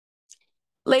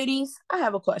Ladies, I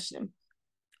have a question.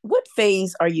 What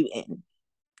phase are you in?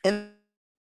 And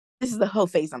this is the hoe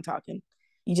phase I'm talking.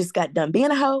 You just got done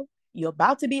being a hoe, you're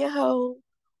about to be a hoe,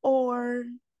 or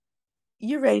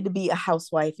you're ready to be a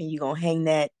housewife and you're going to hang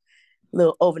that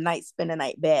little overnight, spend the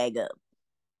night bag up.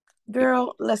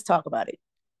 Girl, let's talk about it.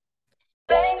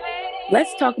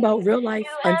 Let's talk about real life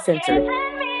uncensored.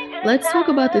 Let's talk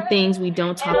about the things we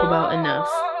don't talk about enough.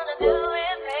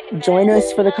 Join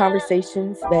us for the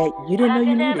conversations that you didn't know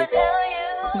you needed.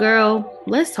 Girl,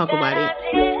 let's talk about it.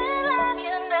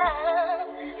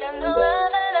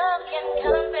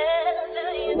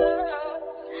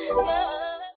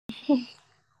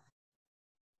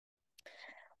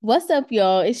 What's up,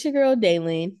 y'all? It's your girl,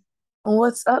 Daylin.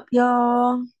 What's up,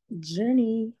 y'all?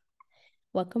 Journey.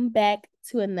 Welcome back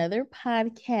to another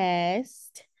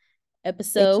podcast, Thank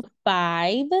episode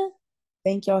 5.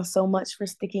 Thank y'all so much for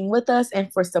sticking with us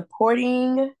and for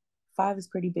supporting. 5 is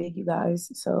pretty big, you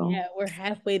guys. So Yeah, we're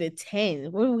halfway to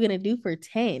 10. What are we going to do for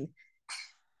 10?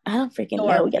 I don't freaking Show know.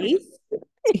 our We face?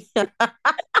 gotta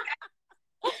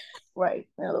right.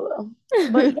 LOL.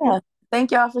 But yeah, thank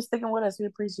y'all for sticking with us. We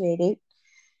appreciate it.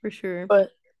 For sure.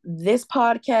 But this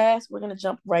podcast, we're gonna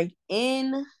jump right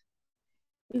in.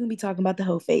 We're gonna be talking about the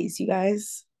whole phase, you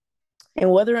guys.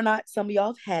 And whether or not some of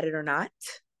y'all have had it or not.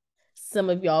 Some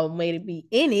of y'all may be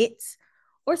in it,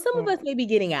 or some of Right. us may be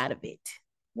getting out of it.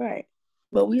 Right.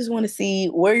 But we just want to see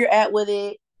where you're at with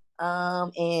it.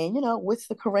 And what's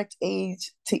the correct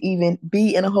age to even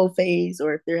be in a whole phase,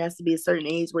 or if there has to be a certain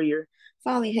age where you're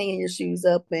finally hanging your shoes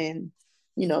up and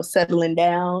settling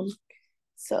down.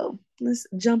 So let's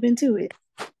jump into it.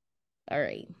 All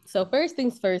right. So first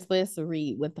things first, let's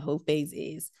read what the whole phase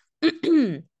is.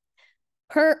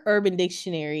 Per Urban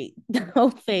Dictionary, the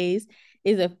whole phase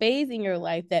is a phase in your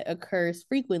life that occurs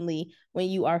frequently when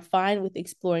you are fine with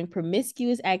exploring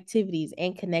promiscuous activities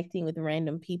and connecting with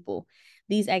random people.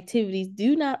 These activities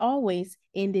do not always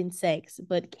end in sex,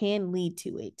 but can lead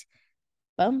to it.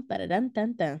 Bum, ba-da-dun,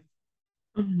 dun, dun.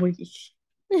 Oh my gosh.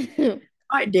 All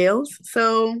right, Dales.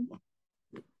 So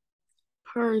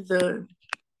per the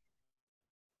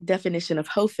definition of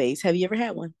hoe phase, have you ever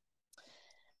had one?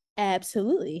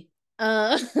 Absolutely.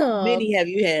 How many have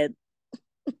you had?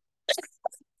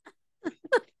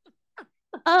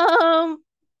 Um,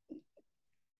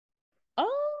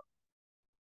 oh,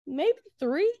 maybe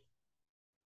 3.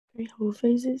 3 hoe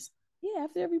phases? Yeah,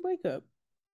 after every breakup.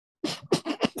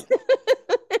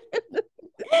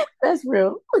 That's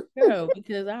real. Girl,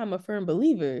 because I'm a firm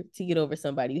believer to get over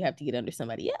somebody, you have to get under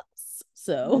somebody else.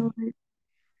 So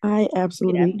I get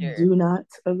absolutely after. do not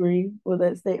agree with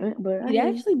that statement, but I You'd hear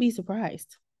you. actually be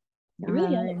surprised. It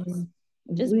really I helps.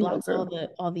 Just we know, blocks all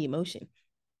girl. the emotion.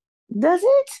 Does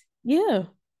it? Yeah.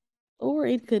 Or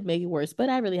it could make it worse, but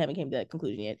I really haven't came to that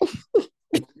conclusion yet.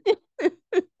 I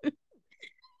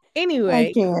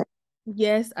Anyway, can't.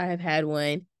 yes, I have had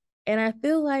one. And I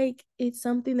feel like it's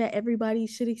something that everybody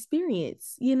should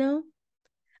experience, you know?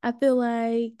 I feel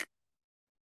like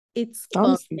it's fun.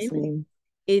 Honestly, same.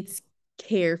 It's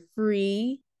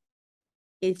carefree.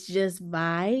 It's just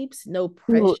vibes, no It's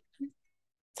pressure.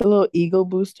 a little ego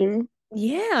booster.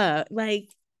 Yeah, like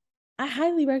I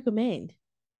highly recommend.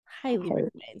 Highly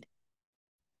recommend.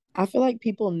 I feel like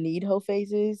people need hoe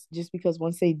phases just because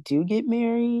once they do get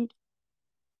married,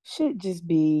 should just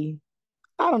be,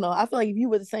 I don't know. I feel like if you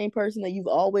were the same person that you've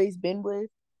always been with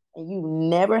and you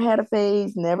never had a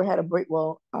phase, never had a break,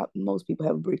 well, most people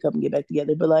have a breakup and get back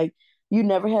together, but like you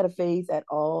never had a phase at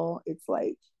all, it's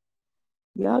like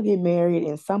y'all get married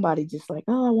and somebody just like,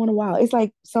 oh, I want a while. It's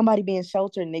like somebody being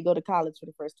sheltered and they go to college for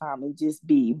the first time and just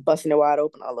be busting it wide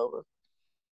open all over.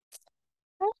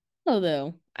 Oh,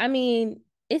 though. I mean,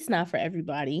 it's not for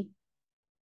everybody.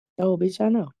 Oh, bitch, I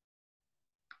know.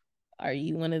 Are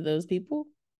you one of those people?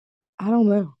 I don't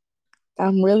know. I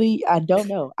don't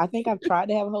know. I think I've tried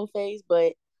to have a whole phase,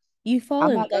 but You fall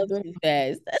I'm in not that love good. too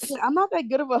fast. Yeah, I'm not that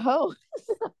good of a hoe.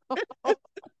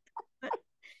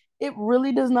 It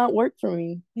really does not work for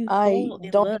me. You I fall in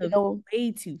don't even love know.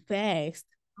 way too fast.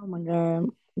 Oh my God.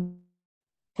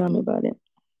 Tell me about it.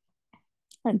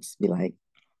 I'd just be like,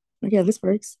 okay, this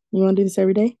works. You want to do this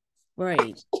every day?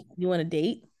 Right. You want to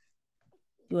date?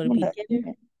 You want to I'm be gonna,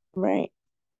 together? right.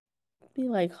 Be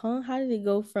like, huh? How did it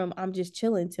go from I'm just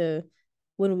chilling to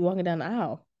when we walking down the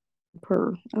aisle? I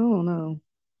don't know.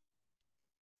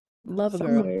 Love a girl.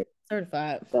 Somewhere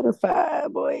Certified.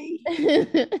 certified, boy.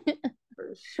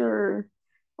 For sure.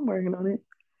 I'm working on it.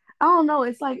 I don't know.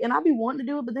 It's like, and I be wanting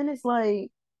to do it, but then it's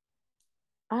like,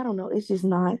 I don't know. It's just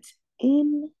not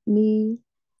in me.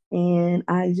 and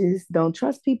I just don't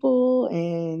trust people.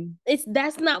 And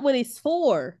That's not what it's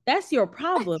for. That's your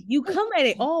problem. You come at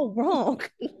it all wrong.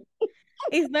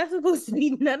 It's not supposed to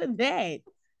be none of that.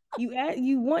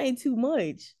 You wanting too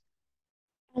much.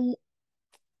 um,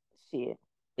 shit.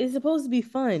 It's supposed to be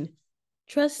fun.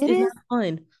 Trust It is not is.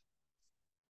 fun.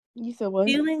 You said what?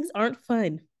 Feelings aren't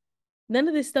fun. None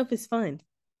of this stuff is fun.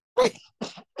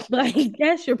 Like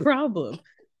that's your problem.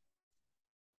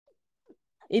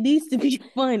 It needs to be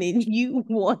fun and you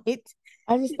want it.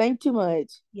 I just think too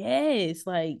much. Yes,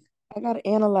 like I gotta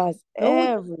analyze go with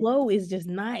the every flow is just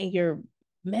not in your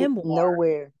memoir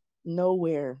nowhere,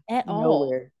 nowhere, at all.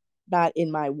 nowhere. Not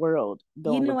in my world. You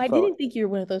Going with know, the I flow. didn't think you were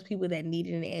one of those people that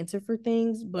needed an answer for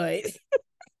things, but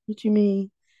What you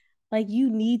mean? like you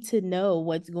need to know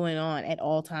what's going on at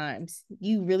all times.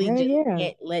 You really Hell just yeah.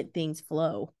 can't let things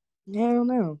flow. Hell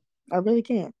no. I really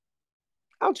can't.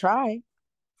 I'll try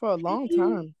for a Have long you?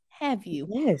 time. Have you?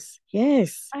 Yes.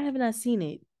 Yes. I have not seen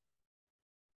it.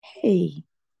 Hey.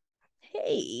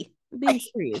 Hey, I'm being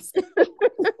serious.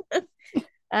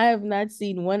 I have not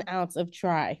seen 1 ounce of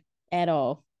try at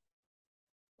all.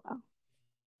 Wow. I'm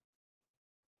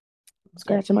Yeah,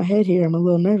 scratching my head here. I'm a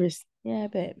little nervous. yeah, I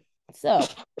bet. So,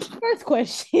 first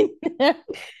question.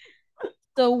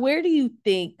 So, where do you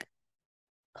think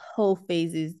whole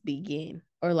phases begin?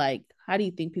 Or like how do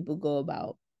you think people go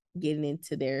about getting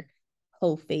into their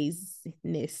whole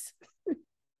phaseness?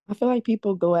 I feel like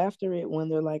people go after it when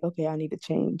they're like, okay, I need to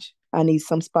change. I need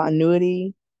some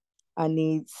spontaneity. I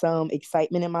need some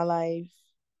excitement in my life.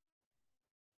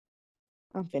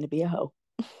 I'm finna be a hoe.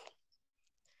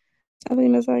 I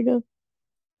think that's how I go.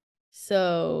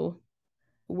 So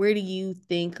where do you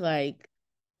think like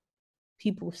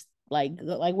people like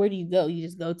where do you go? You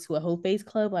just go to a whole face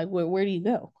club? Like where do you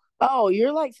go? Oh,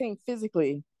 you're like saying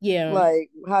physically. Yeah. Like,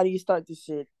 how do you start this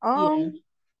shit? Yeah.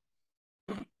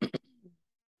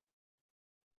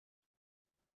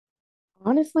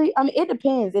 Honestly, I mean, it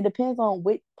depends. It depends on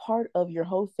which part of your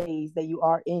whole phase that you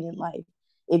are in life.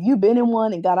 If you've been in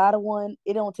one and got out of one,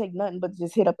 it don't take nothing but to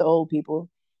just hit up the old people.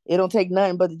 It don't take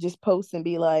nothing but to just post and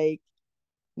be like,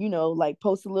 like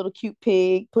post a little cute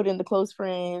pig, put in the close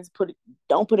friends,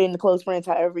 don't put it in the close friends,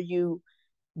 however you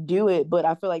do it. But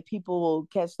I feel like people will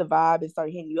catch the vibe and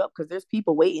start hitting you up because there's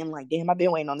people waiting, like, damn, I've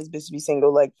been waiting on this bitch to be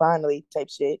single, like finally type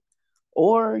shit.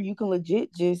 Or you can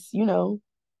legit just,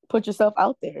 put yourself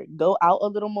out there. Go out a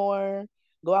little more,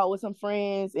 go out with some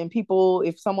friends and people,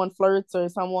 if someone flirts or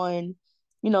someone,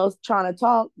 is trying to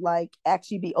talk, like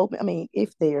actually be open. I mean,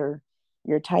 if they're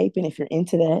your type and if you're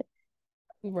into that,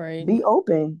 Right. be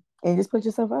open and just put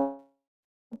yourself out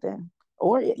there.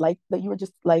 Or like that you were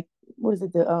just like, what is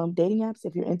it, the dating apps?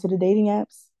 If you're into the dating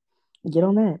apps, get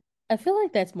on that. I feel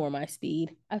like that's more my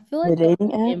speed. I feel The like the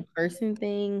dating app? in-person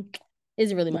thing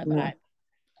is really my vibe No.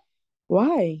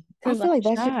 Why? I because I'm feel like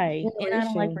that's just shy and I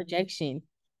don't like generation. rejection.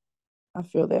 I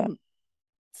feel that.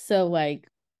 So like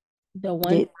the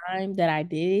one Get time that I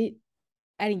did it,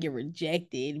 I didn't get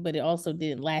rejected, but it also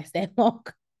didn't last that long.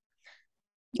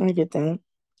 I get that.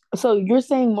 So you're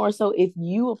saying more so if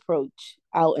you approach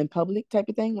out in public type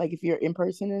of thing, like if you're in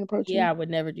person and Yeah, approaching. I would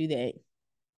never do that.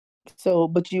 So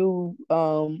but you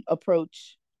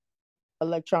approach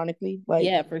electronically, like,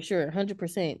 Yeah, for sure.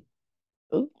 100%.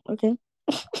 oh, okay.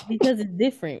 Because it's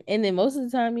different. And then most of the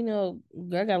time, girl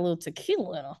got a little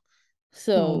tequila in her. Oh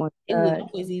So my it was God.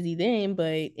 always easy then,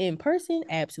 but in person,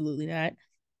 absolutely not.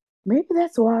 Maybe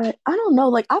that's why. I don't know.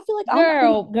 Like I feel like I'm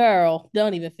pretty Girl,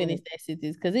 don't even finish that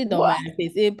sentence because it don't what? matter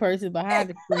if it's in person, behind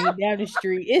the screen, down the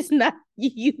street. It's not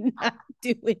you not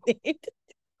doing it.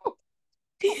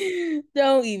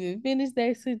 Don't even finish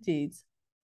that sentence.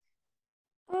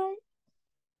 All right,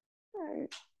 all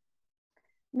right.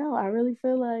 No, I really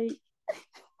feel like,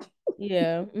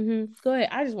 Yeah. Go ahead.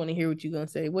 I just want to hear what you're gonna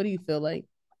say. What do you feel like?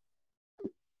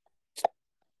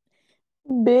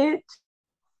 bitch.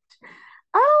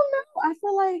 I don't know. I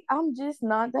feel like I'm just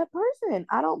not that person.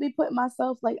 I don't be putting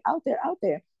myself like out there, out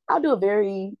there. I'll do a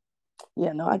very,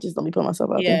 yeah, no, I just don't be putting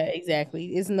myself out there. Yeah,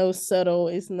 exactly. It's no subtle.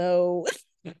 It's no.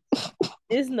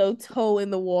 It's no toe in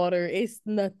the water. It's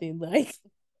nothing. Like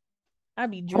I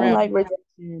be I don't like drowning.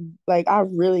 rejection. Like I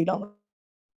really don't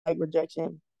like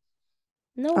rejection.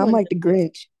 No I'm one like the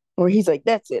Grinch, where he's like,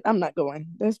 "That's it. I'm not going.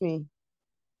 That's me.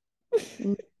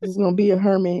 I'm just gonna be a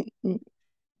hermit."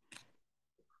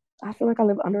 I feel like I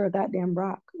live under a goddamn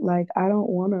rock. Like I don't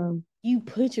wanna. you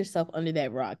put yourself under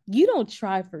that rock. You don't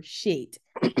try for shit.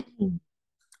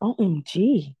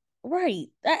 OMG. Right.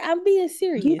 I'm being You've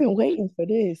serious. been waiting for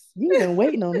this. You've been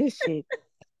waiting on this shit.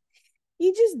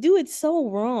 You just do it so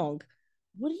wrong.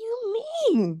 What do you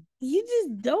mean? You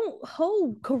just don't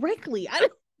hold correctly. I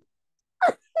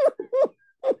don't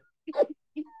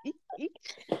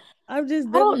I'm just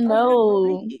I never don't not gonna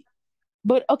like know. it.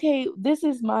 But okay, this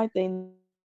is my thing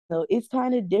though. It's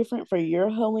kind of different for your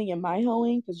hoeing and my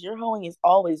hoeing because your hoeing is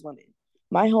always women.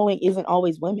 My hoeing isn't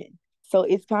always women. So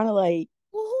it's kind of like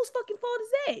Well, whose fucking fault is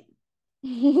that?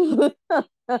 you're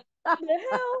The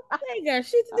hell? They ain't got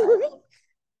shit to do with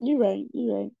me. right.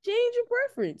 You're Change your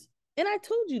preference. And I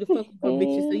told you to fuck with more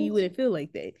bitches so you right. wouldn't feel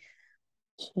like that.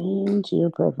 Change your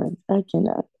preference. I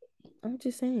cannot. I'm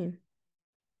just saying.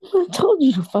 I told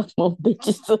you to fuck more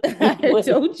bitches so you I would.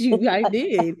 told you I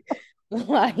did.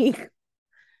 Like,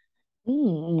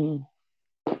 Mm,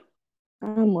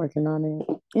 I'm working on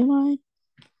it. Am I?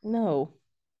 no,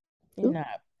 you're Oop.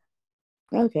 not.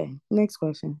 Okay. Next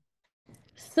question.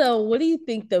 So, what do you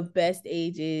think the best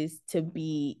age is to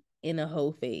be in a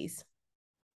hoe phase?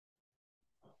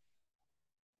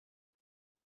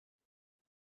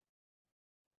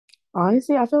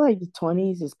 Honestly, I feel like the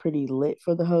 20s is pretty lit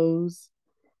for the hoes.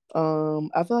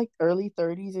 I feel like early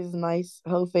 30s is a nice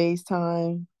hoe phase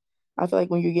time. I feel like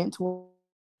when you're getting towards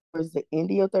the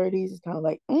end of your 30s, it's kind of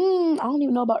like, I don't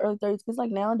even know about early 30s because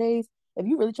like nowadays, if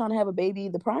you're really trying to have a baby,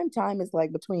 the prime time is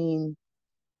like between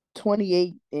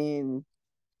 28 and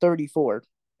 34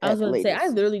 I was at the going to say, I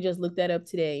latest. literally just looked that up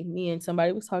today. Me and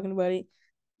somebody was talking about it.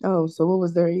 Oh, so what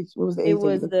was their age? What was the It age that you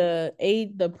was looked?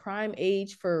 the prime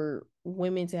age for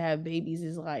women to have babies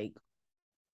is like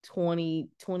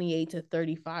 28 to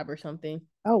 35 or something.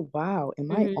 Oh, wow.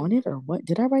 Am I Mm-hmm. on it or what?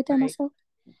 Did I write that Right. myself?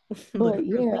 But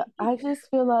yeah, Literally. I just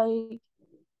feel like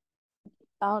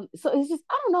so it's just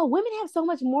I don't know. Women have so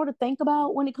much more to think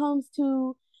about when it comes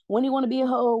to when they want to be a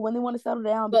hoe, when they want to settle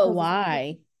down, But because it's like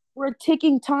why? we're a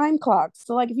ticking time clock.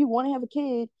 So like if you want to have a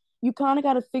kid, you kind of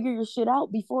got to figure your shit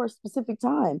out before a specific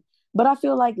time. But I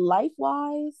feel like life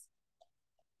wise,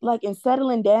 like in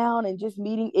settling down and just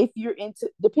meeting, if you're into,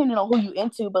 depending on who you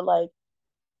into, but like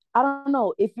I don't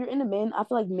know, if you're into men, I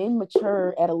feel like men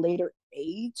mature at a later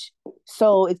age.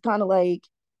 So it's kind of like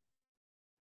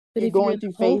But you're if you're in going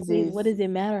the through whole phase, what phases. does it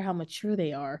matter how mature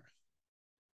they are?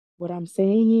 What I'm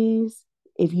saying is,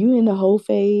 if you in the whole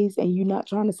phase and you're not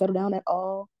trying to settle down at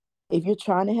all, if you're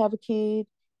trying to have a kid,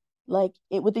 like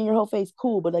it within your whole phase,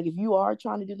 cool. But like if you are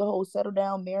trying to do the whole settle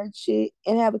down marriage shit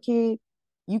and have a kid,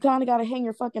 you kind of got to hang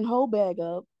your fucking whole bag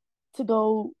up to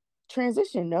go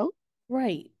transition. No,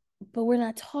 Right. But we're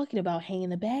not talking about hanging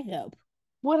the bag up.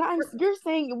 you're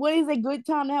saying, what is a good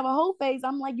time to have a whole phase?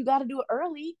 I'm like, you got to do it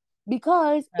early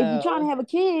because if you're trying to Oh. have a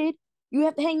kid, you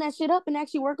have to hang that shit up and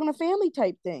actually work on a family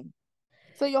type thing.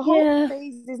 So your whole Yeah.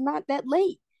 phase is not that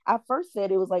late. I first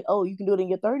said it was like, oh, you can do it in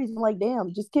your 30s. I'm like,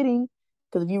 damn, just kidding.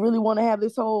 Because if you really want to have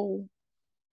this whole,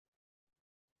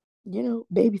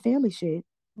 baby family shit,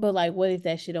 But like, what if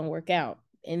that shit don't work out?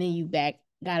 And then you back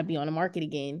gotta be on the market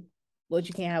again. But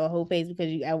you can't have a whole phase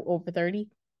because you out over 30.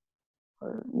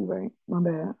 or you right, my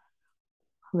bad,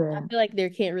 I my feel like there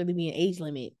can't really be an age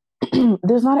limit. bad.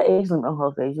 There's not an age limit on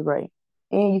whole phase. You're right,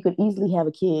 and you could easily have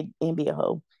a kid and be a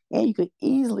hoe, and you could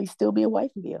easily still be a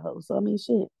wife and be a hoe. So I mean,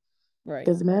 shit, Right.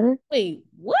 does it matter? Wait,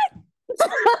 what?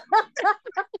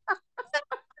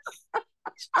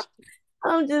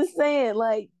 I'm just saying,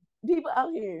 like people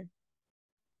out here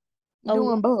A wife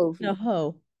doing both. and a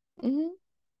hoe. Hmm.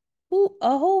 Who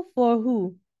a hoe for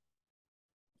who?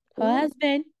 Her Well,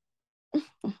 husband.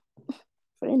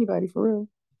 for anybody, for real,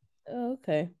 Oh,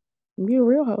 okay. be a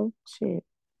real hoe. Shit.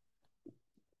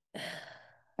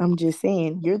 I'm just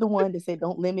saying, you're the one that said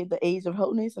don't limit the age of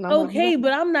wholeness, and I'm like, you're Okay, right.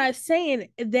 but I'm not saying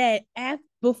that after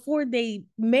before they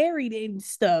married and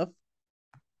stuff.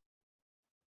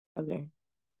 Okay,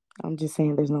 I'm just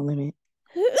saying there's no limit.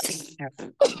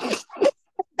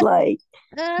 Like,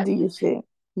 do your shit,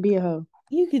 be a hoe.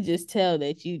 You could just tell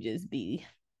that you just be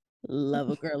love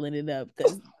a girl in it up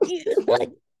because like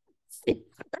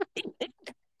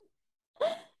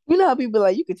You know how people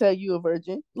like you could tell you a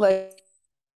virgin, like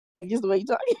just the way you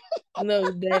talk.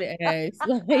 no dead ass.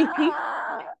 Like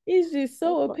it's just That's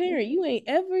so funny. apparent you ain't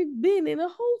ever been in a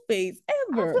whole phase I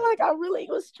ever. feel like I really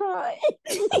was trying.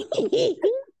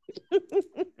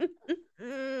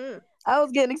 I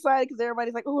was getting excited because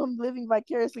everybody's like, "Oh, I'm living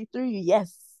vicariously through you."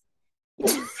 Yes,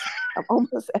 yes, I'm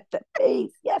almost at that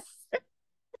phase. Yes.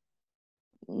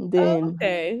 And Oh, then,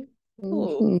 okay.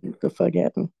 Cool. the fuck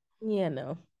happened? Yeah,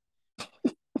 no.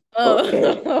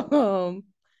 Okay. Um,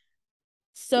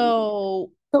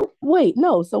 so So wait,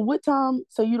 no. So what time?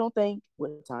 So you don't think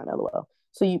what time? LOL.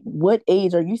 So what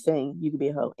age are you saying you could be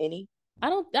a hoe? Any? I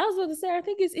don't I was about to say I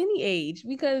think it's any age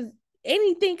because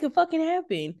anything could fucking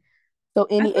happen. So I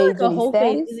any feel like age, a any whole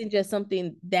phase status? isn't just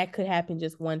something that could happen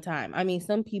just one time. I mean,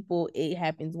 some people it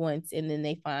happens once and then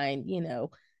they find,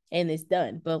 and it's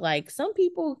done. But like some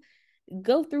people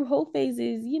go through whole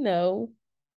phases,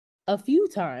 a few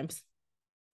times.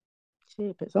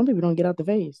 Shit, but some people don't get out the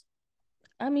phase.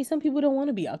 I mean, some people don't want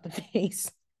to be out the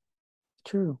face.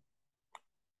 True.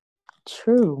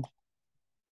 True.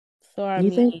 So I You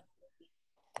think mean,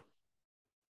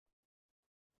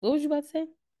 what was you about to say?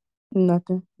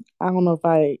 nothing? I don't know if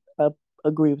I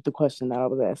agree with the question that I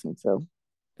was asking. So,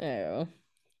 Oh.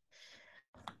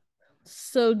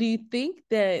 So do you think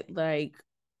that like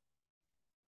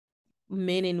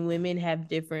men and women have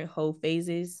different whole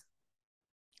phases?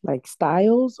 like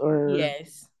styles or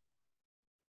Yes.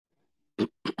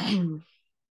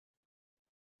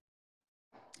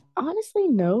 honestly,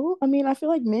 no. I mean, I feel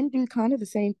like men do kind of the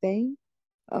same thing.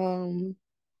 Um,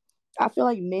 I feel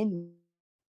like men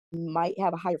might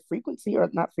have a higher frequency, or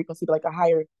not frequency, but like a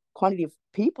higher quantity of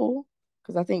people,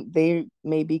 because I think they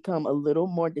may become a little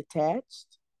more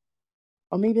detached.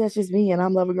 Or maybe that's just me and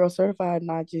I'm Lover Girl certified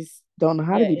and I just don't know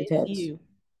how to Yeah, be it's detached. you.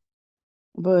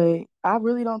 But I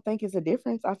really don't think it's a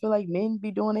difference. I feel like men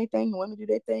be doing their thing, women do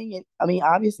their thing. And I mean,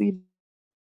 obviously,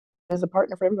 there's a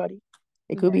partner for everybody.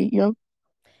 It could Right. be, you know,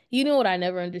 You know what I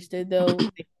never understood though?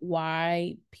 Like,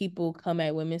 why people come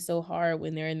at women so hard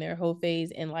when they're in their whole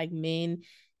phase and like men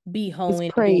be it's hoeing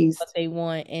and doing what praised. they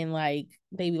want and like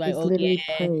they be like, It's oh literally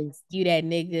yeah, praised. you that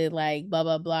nigga, like blah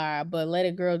blah blah. But let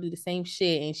a girl do the same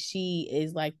shit and she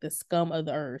is like the scum of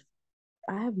the earth.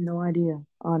 I have no idea,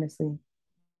 honestly.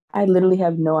 I literally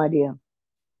have no idea.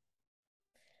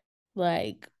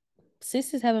 Like,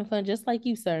 sis is having fun just like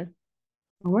you, sir.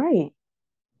 Right.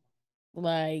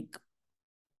 Like,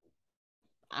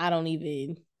 I don't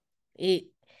even it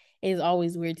is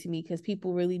always weird to me because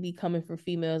people really be coming for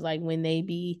females like when they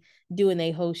be doing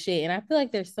their whole shit. And I feel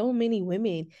like there's so many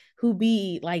women who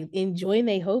be like enjoying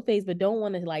their whole phase but don't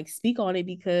want to like speak on it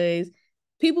because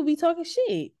people be talking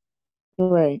shit.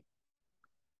 Right.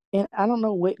 And I don't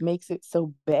know what makes it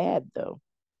so bad though.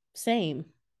 Same.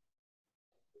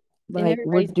 And Like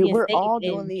everybody's being we're safe all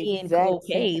doing and the being exact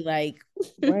same, okay, like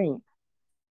right.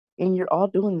 And you're all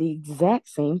doing the exact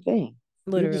same thing.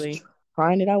 You're just literally.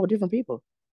 trying it out with different people.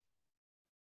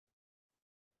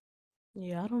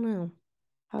 Yeah, I don't know.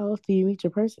 How else do you meet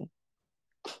your person?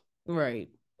 Right.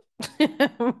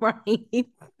 Right.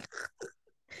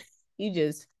 You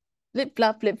just flip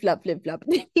flop, flip flop, flip flop.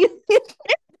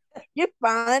 You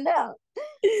find out.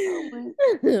 Oh,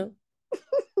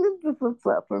 it's a flip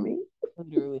flop for me.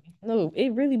 Literally. No,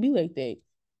 it really be like that.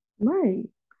 Right.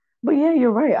 But yeah,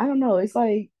 you're right. I don't know. It's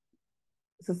like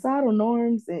societal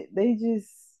norms, it's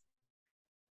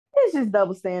just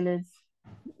double standards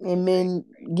and men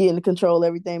getting to control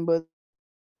everything, but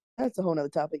that's a whole nother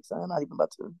topic, so I'm not even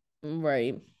about to.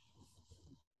 Right.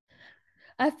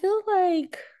 I feel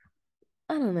like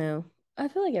I don't know. I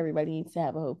feel like everybody needs to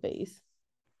have a whole face.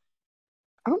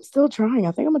 I'm still trying.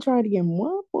 I think I'm gonna try it again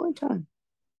one more time.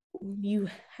 You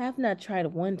have not tried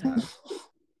it one time.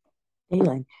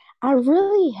 Dylan, I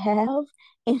really have,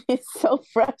 and it's so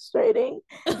frustrating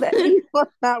that you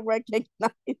are not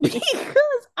recognizing.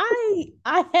 Because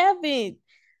I haven't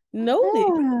noticed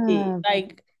it. I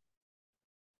Like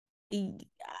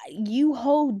you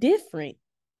hold different.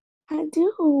 I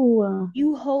do.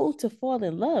 You hold to fall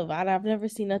in love. I've never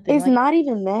seen nothing It's like not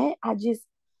even that. I just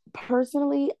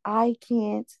personally, I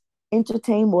can't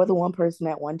entertain more than one person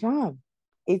at one time.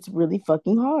 It's really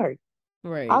fucking hard.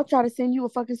 right. I'll try to send you a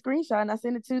fucking screenshot and I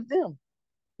send it to them.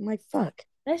 I'm like, fuck.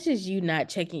 That's just you not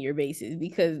checking your bases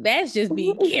because that's just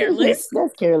being careless.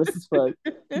 That's careless as fuck.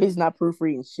 Bitch not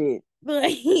proofreading shit.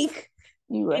 Like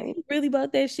You if right. you really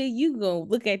about that shit, you gonna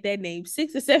look at that name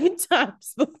 6 or 7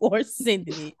 times before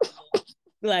sending it.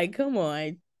 Like, come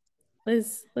on.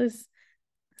 Let's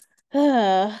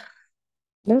uh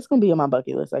That's gonna be on my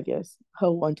bucket list, I guess.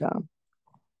 Ho one time.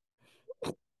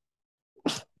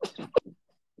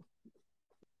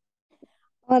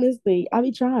 Honestly, I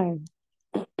be trying.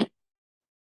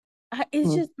 it's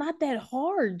Mm. just not that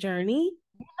hard, Journey.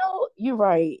 No, you're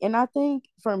right. And I think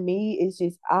for me, it's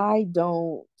just I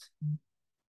don't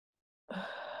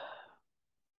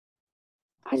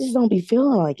I just don't be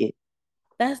feeling like it.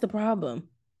 That's the problem.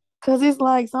 Cause it's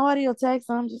like somebody will text,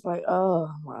 and I'm just like, oh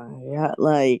my God.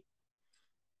 Like,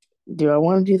 do I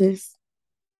want to do this?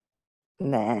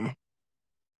 Nah.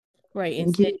 Right. And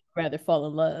Instead, keep, you'd rather fall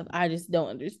in love. I just don't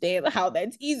understand how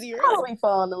that's easier. I Like, don't be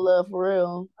falling in love for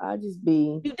real. I just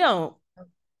be, you don't.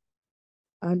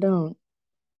 I don't.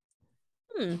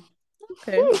 Hmm.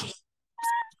 Okay.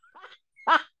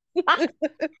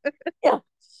 Yeah.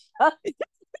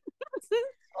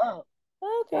 Oh,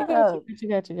 Okay, gotcha, uh, gotcha,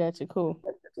 gotcha, gotcha. Cool.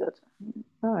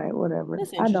 all right, whatever.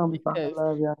 That's I don't be interesting falling in because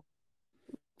love, y'all.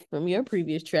 From your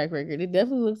previous track record, it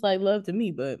definitely looks like love to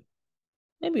me, but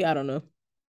maybe I don't know.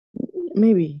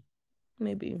 Maybe.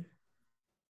 Maybe.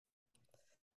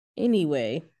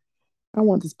 Anyway. I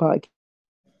want this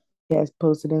podcast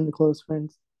posted in the close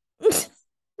friends.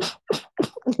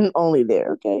 Only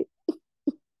there, okay?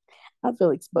 I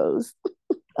feel exposed.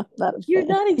 I'm not a You're fan.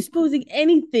 not exposing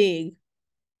anything.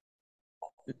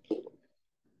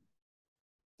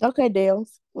 Okay,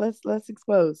 Dales. Let's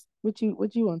expose. What you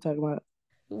want to talk about?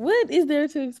 What is there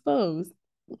to expose?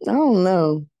 I don't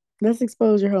know. Let's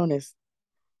expose your wholeness.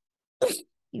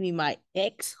 You mean my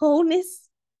ex wholeness?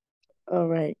 All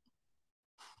right.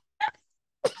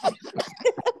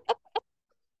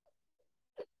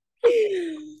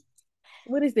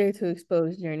 What is there to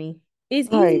expose, Journey? It's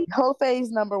All right. easy. Whole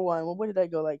phase number one. Well, what did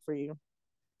that go like for you?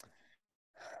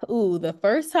 Ooh, the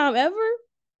first time ever?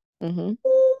 Mm-hmm.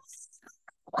 Ooh,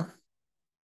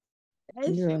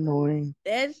 that You're shit, annoying.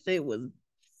 that shit was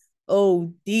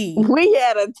OD. We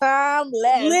had a time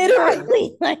last night.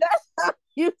 Literally, like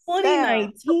You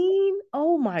sound. 2019.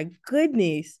 Oh my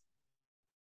goodness.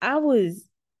 I was,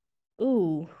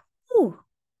 ooh, ooh.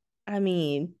 I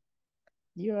mean,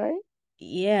 You all right?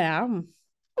 yeah,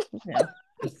 yeah.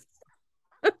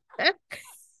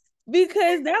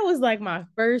 Because that was like my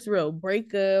first real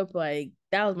breakup. Like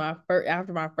that was my first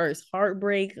after my first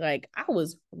heartbreak. Like I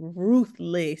was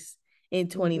ruthless in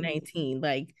Mm-hmm. 2019.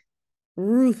 Like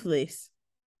ruthless.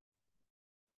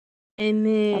 And I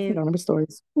think then I remember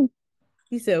stories.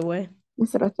 he said what? I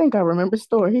said, I think I remember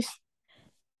stories.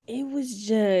 It was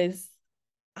just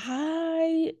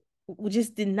I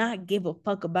just did not give a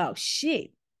fuck about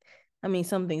shit. I mean,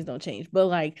 some things don't change, but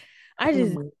like I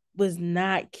just Mm. was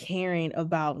not caring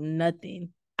about nothing.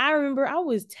 I remember I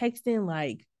was texting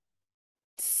like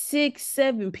six,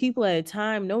 seven people at a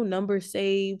time, no number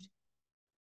saved.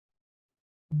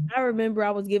 I remember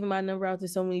I was giving my number out to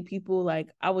so many people. Like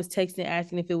I was texting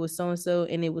asking if it was so and so,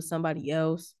 and it was somebody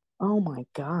else. Oh my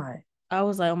God. I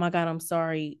was like, oh my God, I'm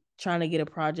sorry, trying to get a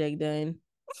project done.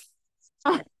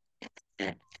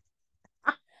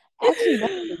 Actually,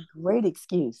 that's a great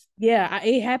excuse. Yeah,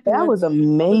 it happened That once. was I was like,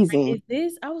 amazing. "Is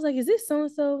this?" I was like, "Is this so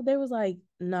and so?" They was like,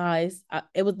 "Nah, it's."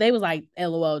 It was. They was like,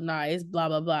 "LOL, nah, it's blah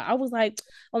blah blah." I was like,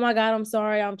 "Oh my God, I'm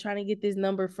sorry. I'm trying to get this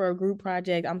number for a group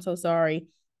project. I'm so sorry."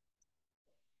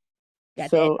 Got that?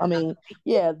 So, I mean,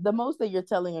 yeah, the most that you're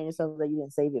telling on yourself that you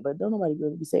didn't save it, but don't nobody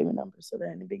really be saving numbers, so that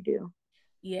ain't a big deal.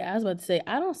 Yeah, I was about to say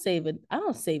I don't save it. I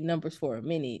don't save numbers for a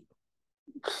minute,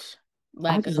 I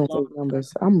like a just don't long save numbers.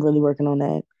 time. I'm really working on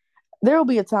that. There will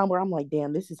be a time where I'm like,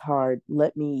 damn, this is hard.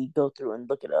 Let me go through and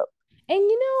look it up. And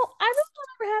I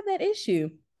don't ever have that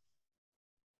issue,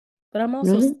 but I'm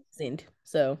also Really? seasoned,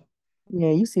 so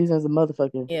Yeah, you see as a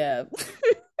motherfucker. yeah.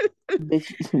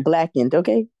 Bitch, blackened,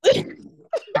 okay?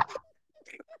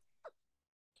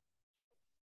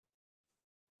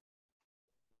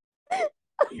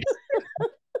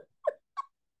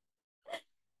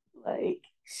 Like,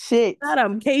 shit. God,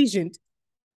 I'm Cajun.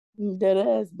 Dead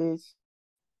ass, bitch.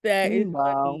 That is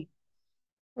Wow. funny,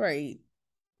 right?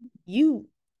 You,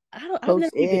 I don't.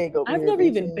 Poached egg over I've here, never bitch.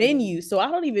 even been you, so I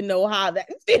don't even know how that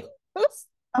feels.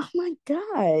 Oh my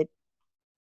God.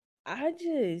 I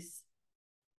just,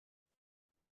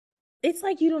 it's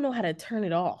like you don't know how to turn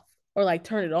it off or like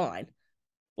turn it on.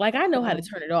 Like I know how to Um,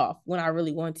 turn it off when I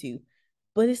really want to,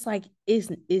 but it's like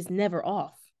it's never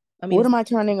off. I mean, what it's am I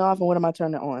turning off and what am I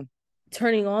turning on?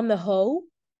 turning on the hoe,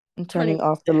 I'm turning turning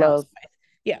off off the the love. housewife.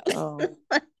 Yeah, Oh,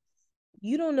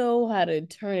 you don't know how to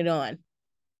turn it on.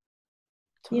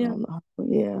 turn You know, on the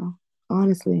yeah.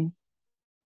 Honestly.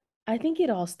 I think it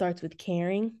all starts with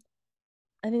caring.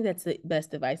 I think that's the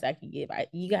best advice I could give.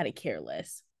 You got to care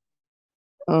less.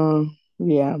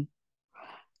 Yeah.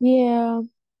 Yeah.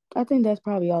 I think that's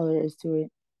probably all there is to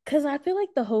it. Because I feel like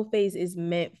the whole phase is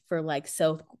meant for like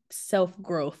self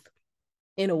growth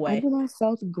in a I way. do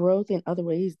myself growth in other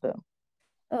ways though.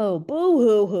 Oh, boo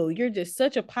hoo hoo. You're just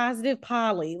such a positive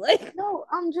Polly. Like, No,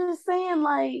 I'm just saying,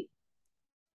 like,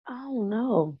 I don't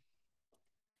know.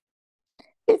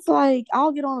 It's like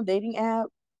I'll get on a dating app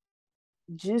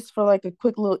just for like a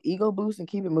quick little ego boost and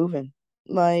keep it moving.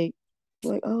 Like,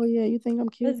 oh yeah, you think I'm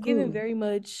cute? that's given Cool. very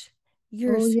much,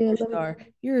 you're a Oh yeah, superstar.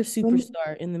 You're a let me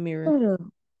superstar in the mirror. shut up.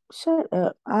 Shut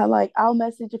up. I'll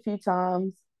message a few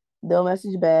times, they'll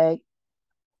message back,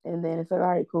 and then it's like, all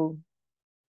right, cool.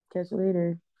 Catch you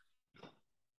later.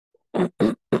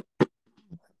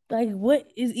 Like, what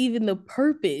is even the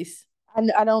purpose?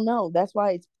 I don't know. That's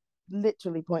why it's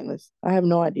literally pointless. I have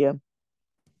no idea.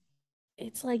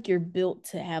 It's like you're built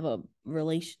to have a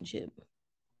relationship.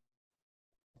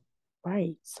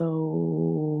 Right. So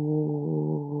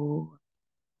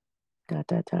dot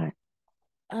dot dot.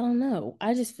 I don't know.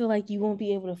 I just feel like you won't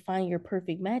be able to find your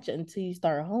perfect match until you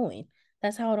start hoeing.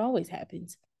 That's how it always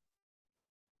happens.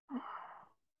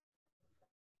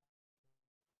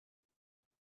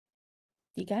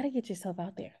 You got to get yourself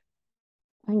out there.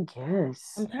 I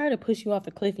guess. I'm tired of pushing you off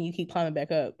the cliff and you keep climbing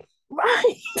back up.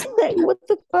 Right. Like, what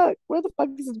the fuck? Where the fuck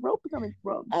is this rope coming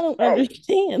from? I don't Shit.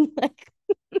 understand. Like,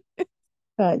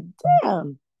 God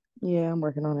damn. Yeah, I'm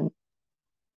working on it.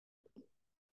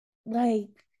 like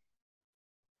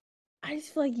I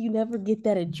just feel like you never get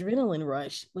that adrenaline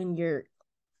rush when you're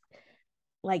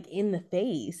like in the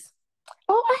phase.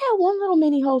 Oh, I had one little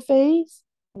mini hoe phase.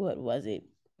 What was it?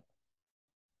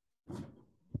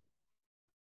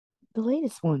 The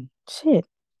latest one. Shit.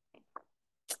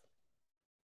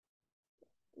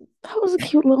 That was a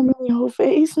cute little mini hoe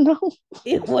phase. No.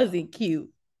 It wasn't cute.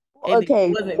 And it Okay.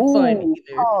 wasn't fun Ooh,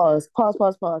 either. pause. Pause,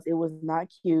 pause, pause. It was not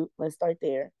cute. Let's start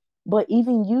there. But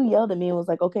even you yelled at me and was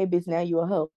like, okay, bitch, now you a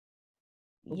hoe.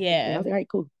 And I Yeah. was like, all right,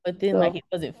 cool. But then like So it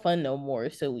wasn't fun no more.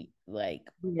 So we like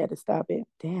we had to stop it.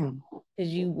 Damn.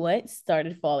 because you what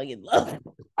started falling in love.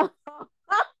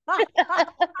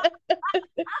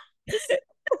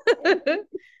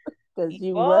 Because You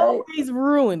you what? always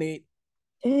ruin it.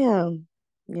 Damn.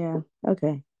 Yeah.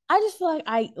 Okay. I just feel like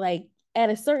I like at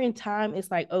a certain time, it's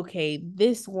like, okay,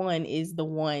 this one is the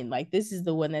one. Like, this is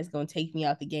the one that's going to take me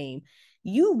out the game.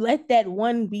 You let that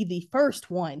one be the first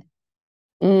one.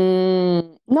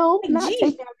 No, Like, not geez,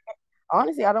 taking.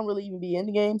 Honestly, I don't really even be in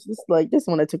the games. This like this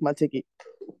one that took my ticket.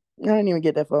 I didn't even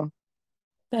get that far.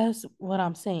 that's what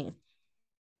I'm saying.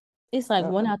 It's like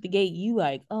one Uh-uh. out the gate, you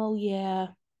like, oh yeah,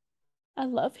 I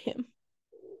love him.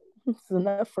 It's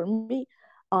enough for me.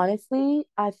 Honestly,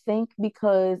 I think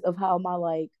because of how my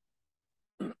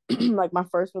like my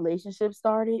first relationship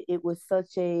started, it was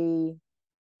such a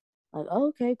like, oh,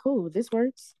 okay, cool, this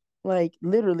works. Like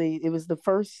literally, it was the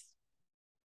first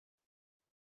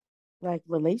like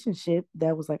relationship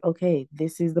that was like, okay,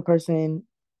 this is the person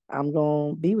I'm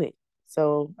gonna be with.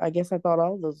 So I guess I thought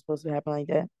all of those were supposed to happen like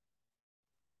that.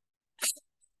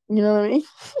 You know what I mean?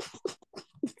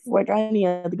 It's like I didn't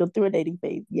have to go through a dating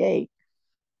phase. Yay.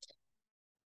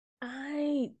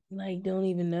 I like don't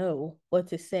even know what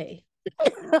to say.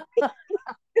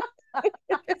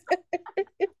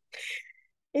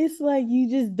 It's like you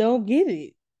just don't get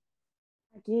it.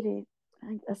 I get it.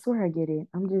 I swear I get it.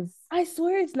 I'm just I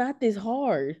swear it's not this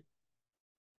hard.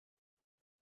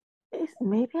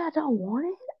 maybe I don't want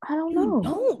it. I don't You know.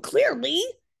 don't clearly.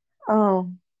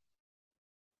 Um,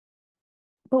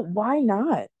 but why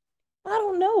not? I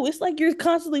don't know. It's like you're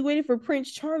constantly waiting for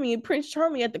Prince Charming and Prince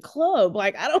Charming at the club.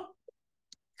 Like I don't know.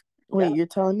 Wait, you're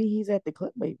telling me he's at the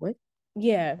club? Wait, what?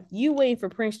 Yeah, you waiting for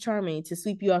Prince Charming to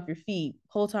sweep you off your feet.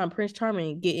 Whole time Prince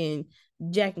Charming getting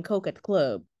Jack and Coke at the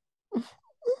club.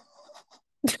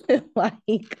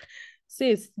 Like,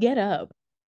 sis, get up.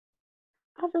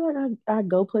 I feel like I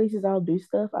go places, I'll do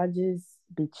stuff. I just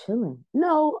be chilling.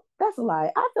 No, that's a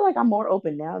lie. I feel like I'm more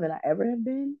open now than I ever have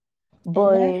been. And that's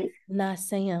But not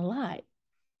saying a lot.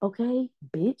 okay,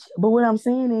 bitch. But what I'm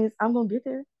saying is I'm gonna get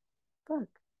there. Fuck.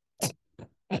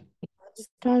 I just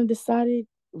kind of decided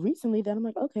recently that I'm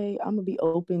like, okay, I'm gonna be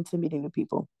open to meeting new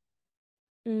people.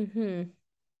 Mm-hmm.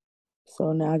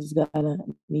 So now I just gotta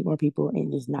meet more people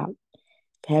and just not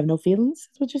have no feelings.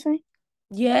 Is what you're saying?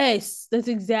 Yes, that's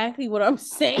exactly what I'm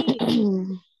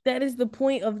saying. That is the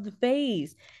point of the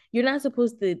phase. You're not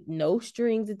supposed to no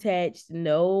strings attached,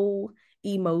 no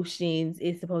emotions.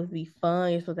 It's supposed to be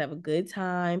fun. You're supposed to have a good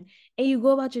time, and you go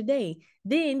about your day.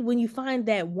 Then when you find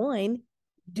that one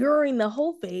during the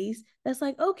whole phase, that's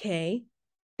like, okay,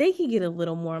 they can get a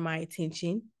little more of my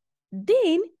attention. Then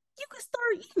you can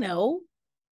start,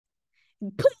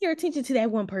 putting your attention to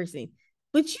that one person,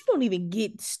 but you don't even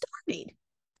get started.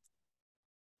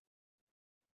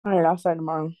 All right, I'll start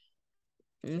tomorrow.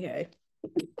 Okay.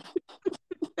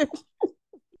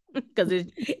 Because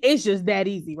it's just that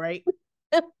easy, right?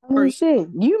 I For mean, shit,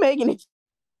 you making it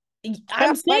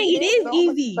I'm sound like saying it it is, is so I'm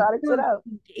gonna easy try to chill for out.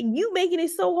 you making it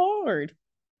so hard.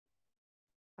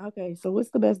 Okay, so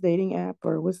what's the best dating app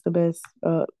or what's the best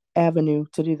avenue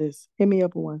to do this? Hit me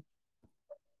up with one.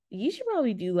 You should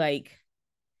probably do like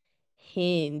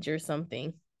Hinge or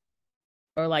something,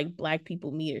 or like Black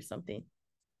People Meet or something.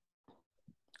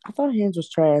 I thought Hinge was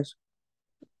trash.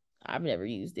 I've never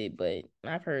used it, but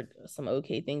I've heard some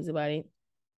okay things about it.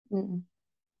 Mm-mm.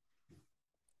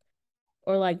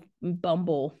 Or like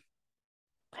Bumble.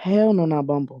 Hell no, not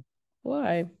Bumble.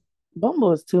 Why?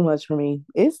 Bumble is too much for me.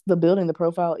 It's the building the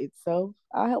profile itself.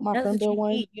 I helped my That's friend what build you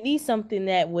one. need. You need something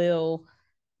that will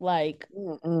like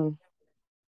Mm-mm.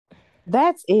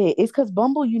 That's it. It's because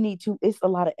Bumble, you need to, it's a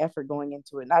lot of effort going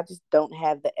into it. And I just don't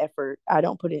have the effort. I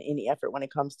don't put in any effort when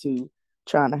it comes to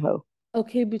trying to hoe.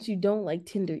 Okay, but you don't like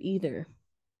Tinder either.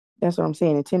 That's what I'm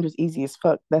saying. And Tinder's easy as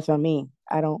fuck. That's what I mean.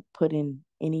 I don't put in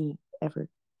any effort.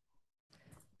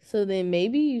 So then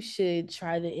maybe you should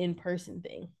try the in-person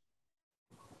thing.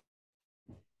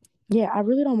 Yeah, I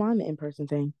really don't mind the in person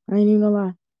thing. I ain't even gonna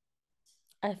lie.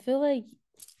 I feel like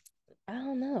I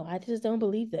don't know. I just don't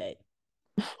believe that.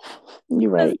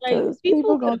 You're Because right. like Because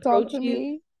people gonna talk to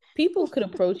me. people could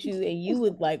approach you and you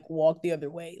would like walk the other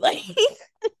way. Like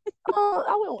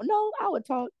I wouldn't. No, I would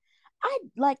talk.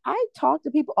 I talk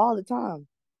to people all the time.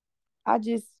 I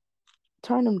just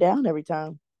turn them down every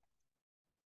time.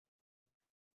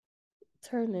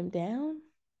 turn them down.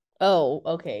 Oh,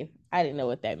 okay. I didn't know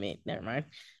what that meant. Never mind.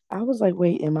 I was like,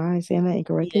 wait, am I saying that Yeah,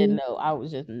 incorrectly? no, I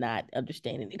was just not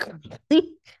understanding it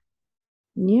correctly.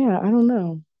 Yeah, I don't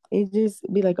know. It just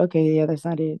be like, okay, yeah, that's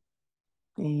not it.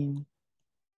 And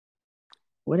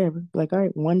whatever. Like, all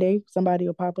right, one day somebody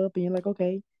will pop up and you're like,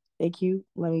 okay, they cute.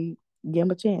 Let me give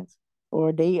them a chance.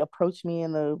 Or they approach me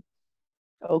in a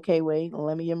okay way.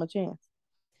 Let me give them a chance.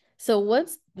 So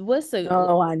what's a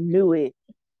Oh, I knew it.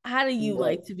 how do you What?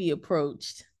 like to be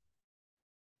approached?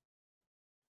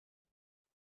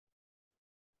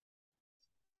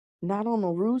 Not on the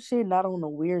rude shit, not on the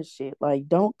weird shit. Like,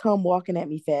 don't come walking at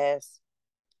me fast.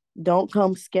 Don't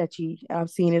come sketchy. I've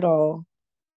seen it all.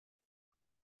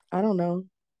 I don't know.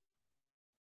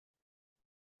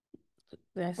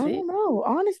 That's I it. don't know.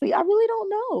 Honestly, I really don't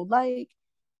know. Like,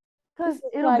 This because is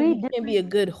it'll why be you can't be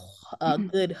different. a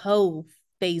good hoe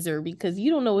phaser because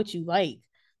you don't know what you like.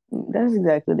 That's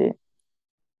exactly it.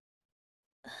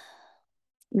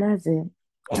 That's it.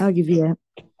 I'll give you that.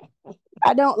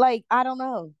 I don't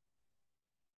know.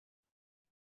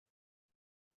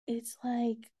 It's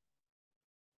like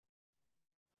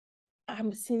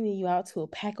I'm sending you out to a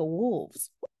pack of wolves.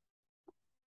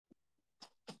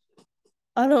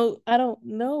 I don't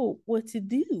know what to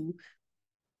do.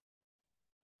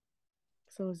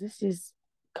 So is this just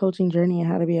coaching journey and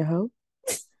how to be a hoe?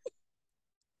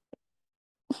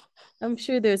 I'm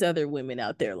sure there's other women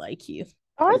out there like you.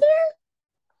 Are there?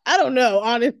 I don't know,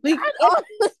 honestly. I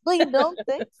honestly don't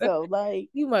think so. Like,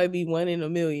 You might be one in a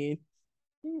million.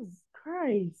 Jesus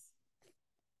Christ.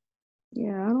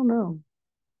 Yeah, I don't know.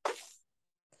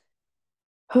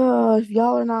 If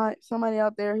y'all are not somebody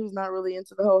out there who's not really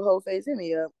into the whole phase, hit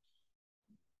me up.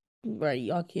 Right,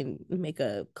 y'all can make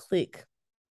a click,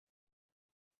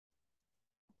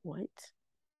 What?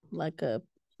 like a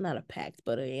not a pact,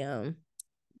 but a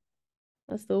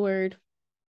what's the word?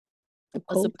 A A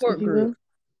cult, if support you group.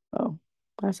 will. Oh,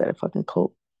 I said a fucking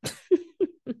cult.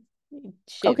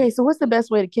 Shit, Okay, so what's the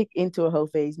best way to kick into a whole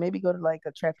phase? Maybe go to like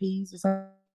a trapeze or some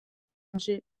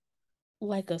shit.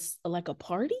 like a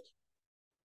party?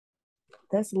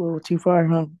 That's a little too far,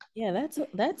 huh? Yeah, that's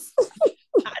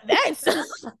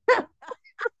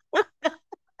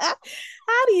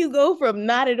how do you go from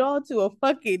not at all to a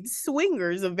fucking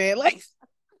swingers event? Like,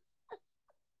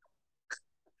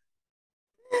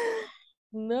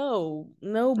 no,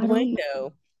 no I don't know.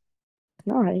 bueno.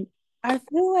 All right. I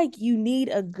feel like you need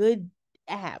a good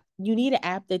app. You need an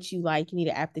app that you like. You need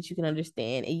an app that you can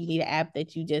understand, and you need an app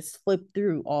that you just flip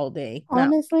through all day. Not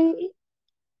Honestly,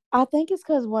 I think it's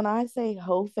because when I say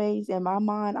whole phase in my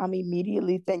mind, I'm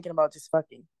immediately thinking about just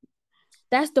fucking.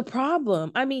 that's the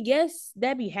problem. I mean, yes,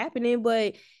 that be happening,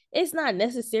 but it's not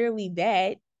necessarily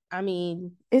that. I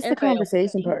mean, It's the everybody don't want to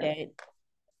conversation be part. that.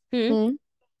 Hmm. Hmm.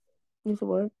 What's the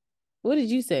word? What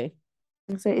did you say?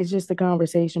 I say it's just the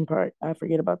conversation part. I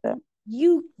forget about that.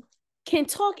 You can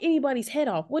talk anybody's head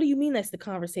off. What do you mean that's the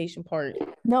conversation part?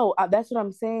 No, that's what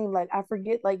I'm saying. Like I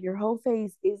forget. Like your whole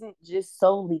phase isn't just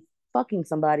solely fucking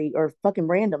somebody or fucking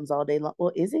randoms all day long.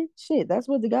 Well, is it? Shit, that's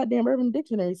what the goddamn Urban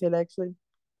Dictionary said. Actually,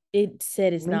 It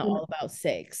said it's not maybe all not. about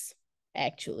sex,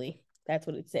 actually. That's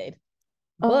what it said.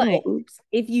 But Oh, oops.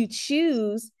 if you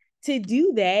choose to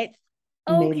do that,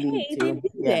 May lead okay, then to, do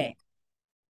yeah. that.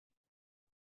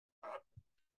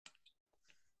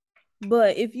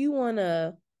 But if you want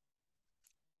to,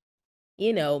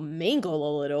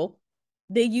 mingle a little,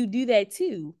 then you do that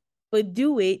too. But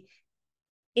do it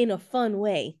in a fun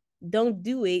way. Don't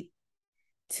do it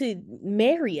to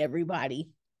marry everybody.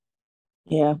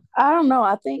 Yeah. I don't know.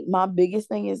 I think my biggest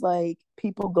thing is like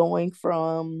people going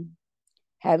from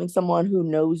having someone who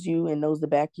knows you and knows the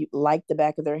back you like the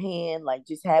back of their hand, like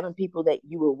just having people that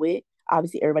you were with.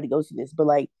 Obviously, everybody goes through this, but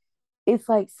like it's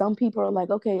like some people are like,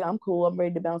 okay, I'm cool, I'm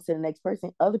ready to bounce to the next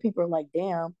person. Other people are like,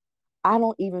 damn, I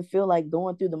don't even feel like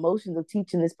going through the motions of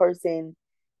teaching this person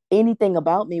anything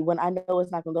about me when I know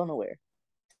it's not gonna go nowhere.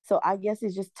 So I guess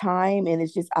it's just time, and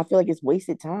it's just I feel like it's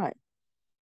wasted time.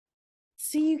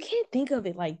 See, you can't think of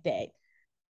it like that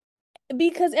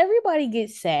because everybody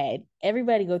gets sad.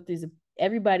 Everybody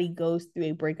goes through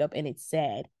a breakup and it's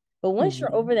sad. But once you're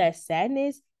Mhm. over that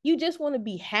sadness, you just want to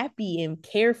be happy and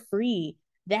carefree.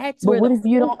 That's But where the what if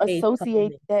you whole don't phase comes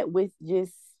associate that with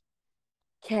just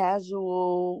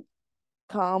casual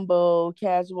combo,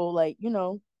 casual, like,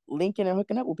 linking and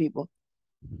hooking up with people?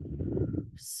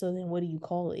 in. So then what do you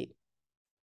call it?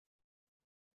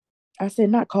 I said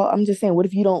not call. I'm just saying, what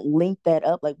if you don't link that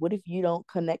up? Like, what if you don't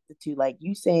connect the two? Like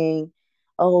you saying,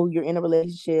 oh, you're in a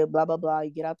relationship, blah, blah, blah. You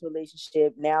get out the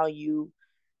relationship. Now you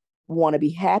want to be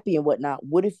happy and whatnot.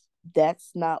 What if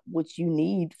that's not what you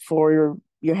need for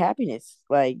your happiness?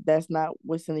 Like that's not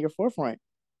what's in your forefront.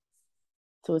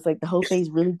 So it's like the whole phase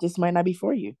really just might not be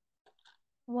for you.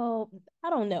 Well, I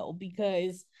don't know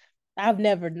because I've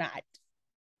never not.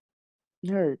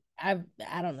 Heard. I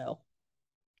don't know.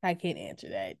 I can't answer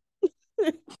that.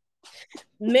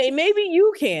 Maybe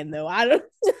you can though. I don't.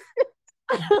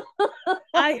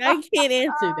 I can't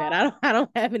answer that. I don't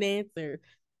have an answer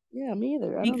Yeah, me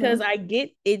either. I don't because know. I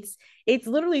get it's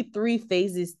literally three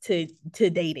phases to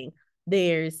dating.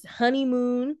 There's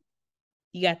honeymoon,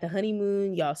 you got the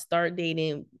honeymoon, y'all start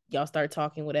dating, y'all start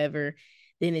talking, whatever.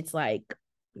 Then it's like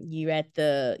you out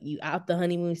the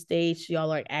honeymoon stage,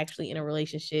 y'all are actually in a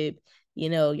relationship,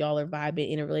 y'all are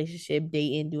vibing in a relationship,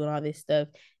 dating, doing all this stuff.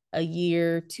 A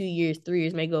year, 2 years, 3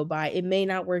 years may go by. It may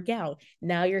not work out.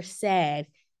 Now you're sad,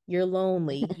 you're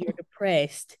lonely, you're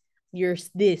depressed, you're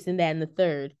this and that and the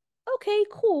third. Okay,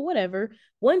 cool, whatever.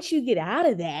 Once you get out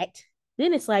of that,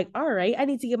 then it's like, all right, I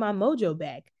need to get my mojo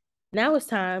back. Now it's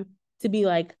time to be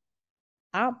like,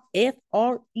 I'm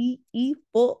FREE,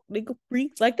 fuck nigga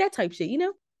free, like that type shit.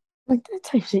 Like that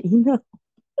type shit.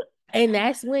 And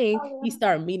that's when you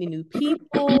start meeting new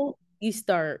people, you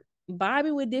start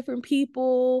vibing with different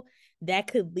people. That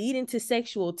could lead into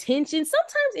sexual tension.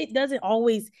 Sometimes it doesn't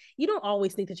always, you don't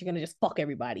always think that you're gonna just fuck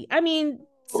everybody. I mean,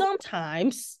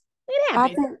 sometimes it I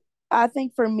happens. think I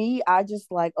think for me, I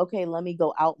just like, okay, let me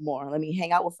go out more. Let me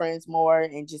hang out with friends more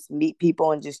and just meet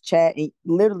people and just chat and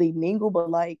literally mingle. But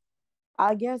like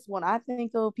I guess when I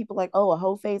think of people like, oh, a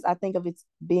whole phase, I think of it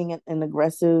being an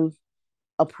aggressive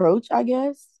approach, I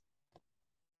guess.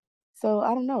 So I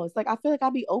don't know. It's like I feel like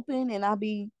I'll be open and I'll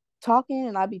be talking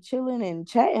and I'll be chilling and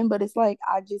chatting, but it's like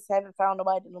I just haven't found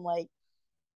nobody that I'm like,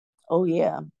 oh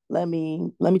yeah, let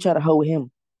me try to hold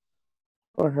him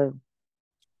or her.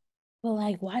 But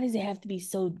like, why does it have to be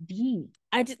so deep?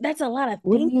 That's a lot of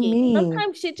What do you thinking. mean?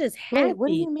 Sometimes shit just Wait, what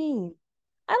do happens. you mean?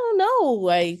 I don't know.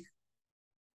 Like,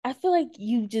 I feel like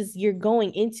you're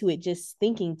going into it just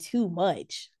thinking too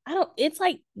much. I don't, it's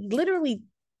like literally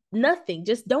nothing.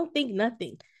 Just don't think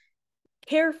nothing.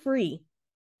 Carefree.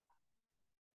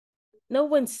 No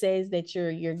one says that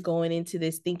you're going into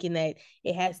this thinking that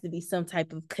it has to be some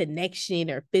type of connection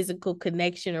or physical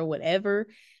connection or whatever.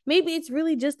 Maybe it's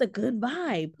really just a good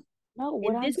vibe. No, what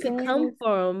And I'm this could saying come is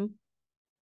from,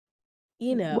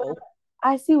 you what know,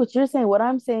 I see what you're saying. What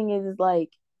I'm saying is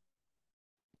like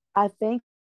I think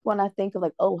when I think of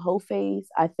like, oh, whole phase,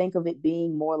 I think of it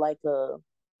being more like a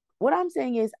what I'm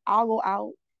saying is I'll go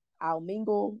out, I'll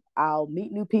mingle, I'll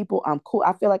meet new people. I'm cool.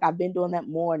 I feel like I've been doing that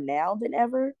more now than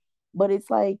ever. But it's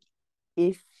like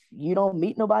if you don't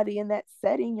meet nobody in that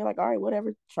setting, you're like, all right,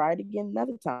 whatever, try it again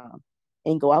another time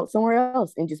and go out somewhere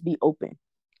else and just be open.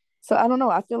 So I don't know.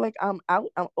 I feel like I'm out,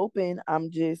 I'm open, I'm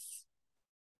just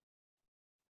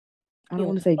I you don't know,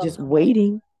 want to say fuck just nobody.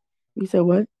 waiting. You said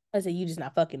what? I say you just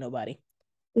not fucking nobody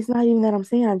It's not even that I'm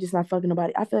saying I'm just not fucking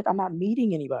nobody. I feel like I'm not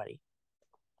meeting anybody.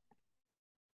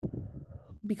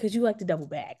 because you like to double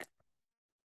back.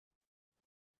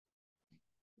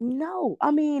 No,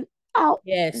 I mean, I'll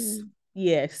Yes.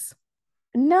 Yes.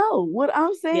 no. What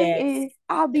I'm saying Yes. is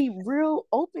I'll be real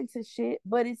open to shit,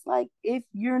 but it's like if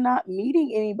you're not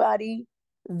meeting anybody,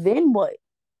 then what?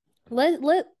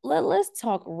 Let's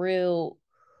talk real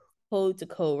code to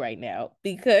code right now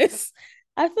because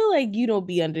I feel like you don't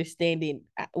be understanding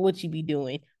what you be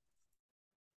doing.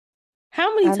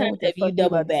 How many I know times what the have you fuck you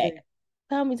doubled about to back? say.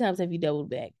 How many times have you doubled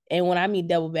back? And when I mean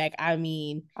double back, I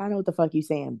mean, I know what the fuck you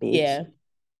saying, bitch. yeah,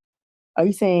 Are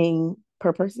you saying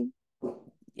per person?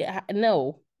 yeah,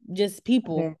 no, just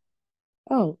people.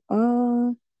 Okay.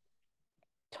 Oh,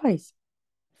 twice.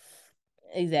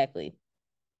 Exactly.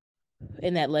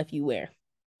 And that left you where?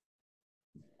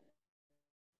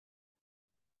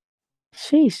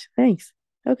 Sheesh. Thanks.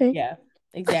 Okay. Yeah,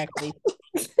 exactly.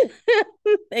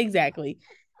 Exactly.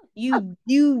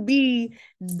 you be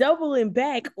doubling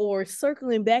back or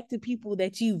circling back to people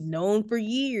that you've known for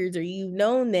years or you've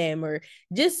known them or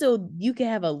just so you can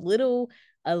have a little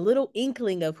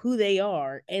inkling of who they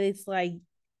are. And it's like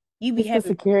you be It's the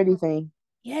having security thing.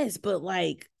 yes, but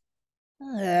like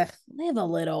live a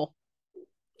little.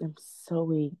 I'm so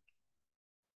weak.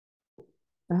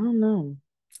 I don't know.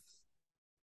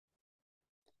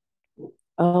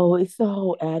 Oh, it's the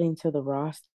whole adding to the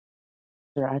roster,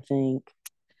 I think.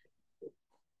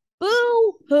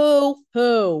 Boo hoo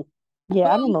hoo.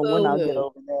 Yeah, I don't Boo know when hoo I'll get hoo.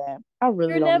 over that. I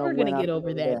really You're don't know never gonna when I'll get get over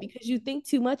over that that. because you think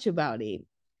too much about it.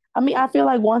 I mean, I feel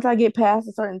like once I get past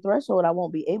a certain threshold, I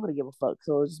won't be able to give a fuck.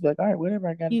 So it's just be like, all right, whatever,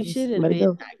 I gotta You just should have let it been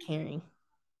go. not caring.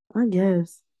 I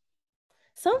guess.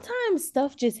 Sometimes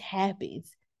stuff just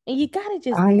happens and you gotta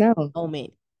just I live know. the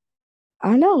moment.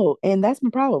 I know. And that's my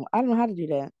problem. I don't know how to do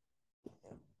that.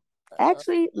 Uh,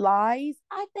 Actually, lies.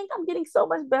 I think I'm getting so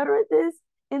much better at this,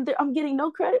 and I'm getting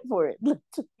no credit for it.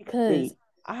 because See,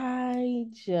 I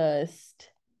just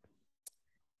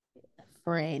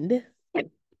friend.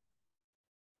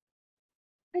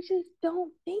 I just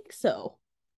don't think so.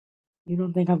 you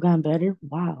don't think I've gotten better?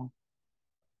 Wow.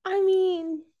 I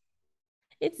mean,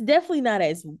 it's definitely not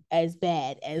as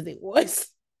bad as it was,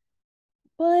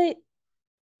 but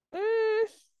mm,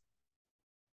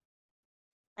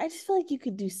 I just feel like you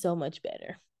could do so much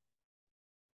better.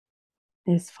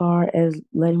 As far as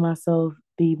letting myself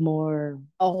be more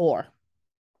A whore.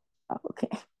 okay.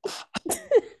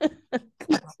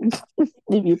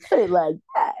 If you put it like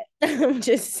that. I'm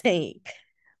just saying.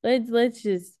 Let's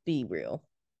just be real,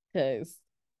 because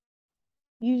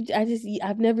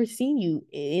I've never seen you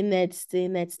in that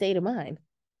state of mind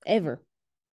ever.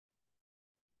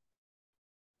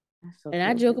 That so And I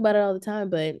feels joke good. about it all the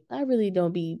time, but I really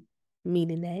don't be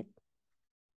meaning that.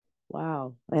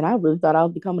 Wow. And I really thought I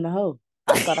was becoming a hoe.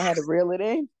 I thought I had to reel it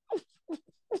in.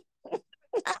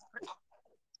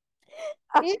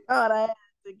 I thought I had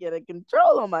to get a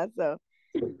control on myself.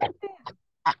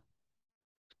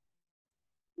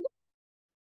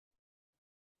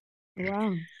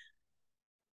 Wow.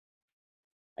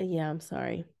 Yeah, I'm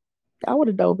sorry. I would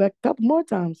have dove back a couple more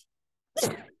times.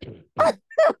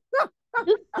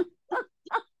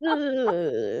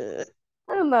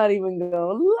 I'm not even gonna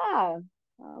lie.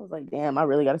 I was like, damn, I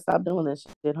really gotta stop doing this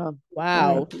shit, huh? All right.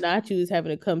 Wow, not you is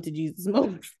having to come to Jesus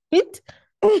moment.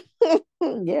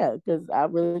 Yeah, because I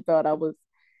really thought I was,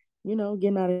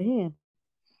 getting out of hand.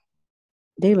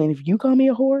 Dalen, if you call me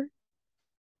a whore,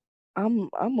 I'm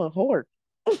a whore.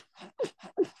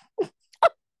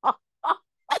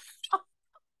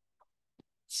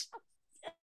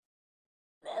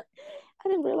 I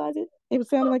didn't realize it. It was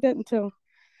sounding like that until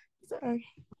sorry.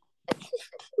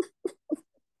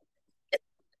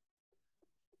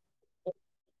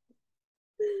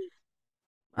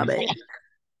 My bad.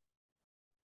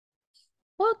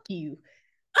 Fuck you.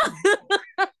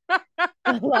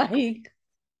 Like,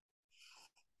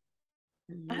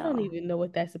 I don't No. even know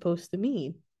what that's supposed to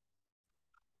mean.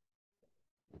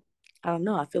 I don't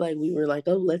know. I feel like we were like,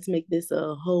 oh, let's make this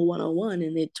a whole 101,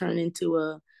 and it turned into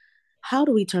a how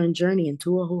do we turn Journey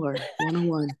into a whore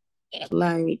 101?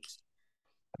 Like,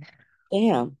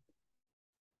 damn.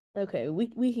 Okay,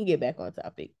 we can get back on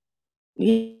topic.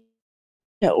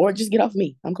 Yeah, or just get off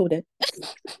me. I'm cool with that.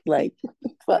 Like,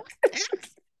 fuck.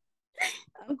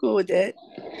 I'm cool with that.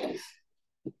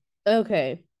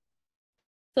 Okay.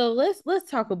 So let's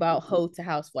talk about hoe to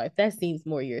housewife. That seems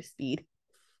more your speed.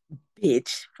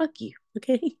 Bitch. Fuck you.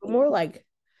 Okay. More like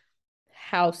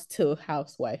house to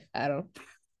housewife. I don't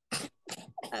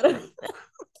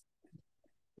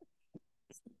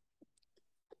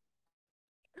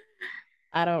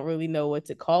I don't really know what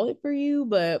to call it for you,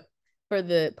 but for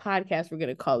the podcast, we're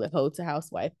gonna call it hoe to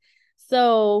housewife.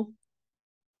 So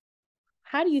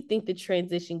how do you think the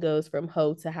transition goes from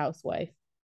hoe to housewife?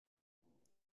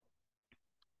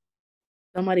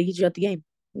 Somebody get you out the game.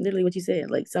 Literally what you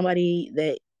said. Like somebody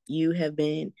that you have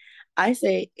been, I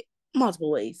say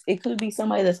multiple ways. It could be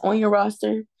somebody that's on your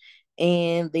roster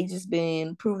and they just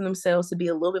been proving themselves to be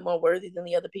a little bit more worthy than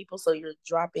the other people. So you're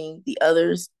dropping the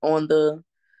others on the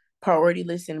priority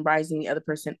list and rising the other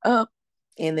person up.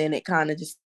 And then it kind of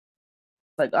just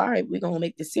like, all right, we're gonna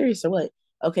make this serious or what?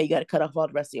 Okay, you gotta cut off all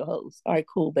the rest of your hoes. All right,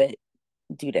 cool, but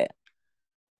do that.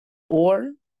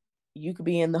 Or you could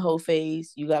be in the whole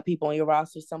phase. You got people on your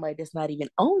roster, somebody that's not even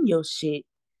on your shit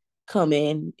come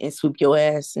in and swoop your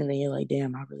ass, and then you're like,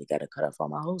 damn, I really gotta cut off all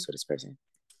my hoes for this person.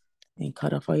 And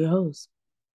cut off all your hoes.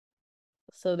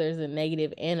 So there's a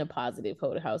negative and a positive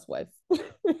hoe to housewife.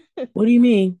 What do you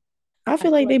mean? I I feel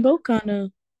feel like like they both kind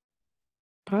of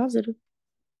positive.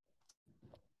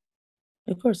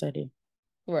 Of course I do.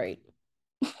 Right.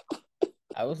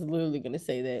 I was literally gonna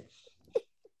say that.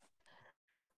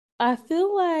 I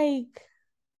feel like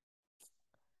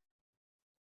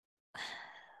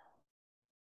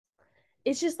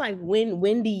it's just like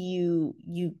when do you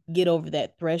get over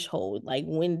that threshold? Like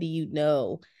when do you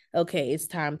know, okay, it's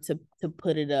time to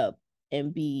put it up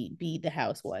and be the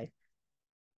housewife?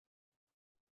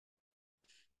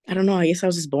 I don't know. I guess I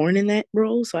was just born in that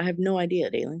role, so I have no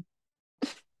idea, Dalen.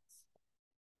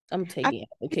 I'm I taking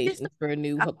just applications for a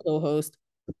new co-host.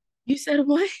 you said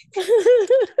what?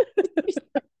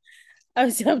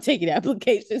 I'm taking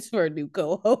applications for a new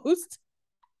co-host.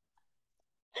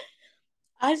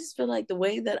 I just feel like the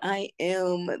way that I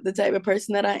am, the type of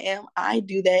person that I am, I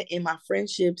do that in my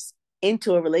friendships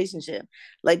into a relationship.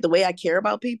 Like the way I care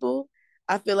about people,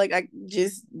 I feel like I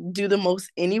just do the most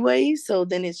anyway. So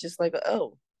then it's just like,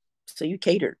 oh, so you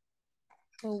cater.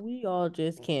 Well, we all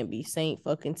just can't be Saint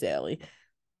fucking Sally.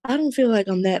 I don't feel like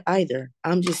I'm that either.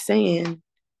 I'm just saying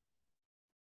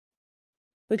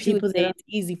But you would people say that are, it's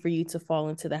easy for you to fall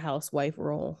into the housewife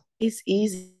role. it's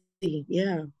easy.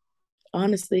 Yeah.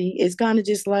 Honestly, it's kind of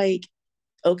just like,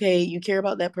 okay, you care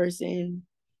about that person.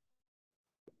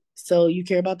 So you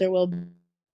care about their well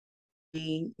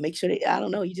being, make sure that, I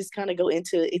don't know, you just kind of go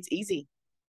into it's easy.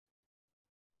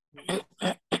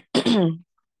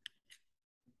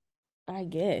 I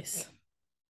guess.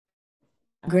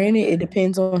 I Granted, it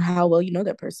depends on how well you know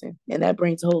that person, and that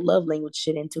brings a whole love language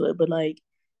shit into it. But like,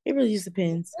 it really just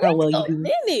depends how wait well you a do.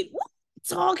 minute. What are you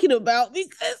talking about?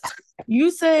 Because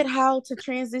You said how to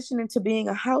transition into being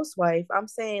a housewife. I'm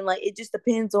saying like it just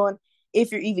depends on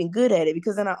if you're even good at it.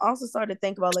 Because then I also started to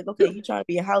think about like, okay, you trying to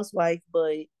be a housewife,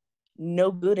 but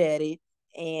no good at it,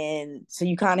 and so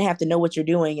you kind of have to know what you're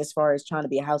doing as far as trying to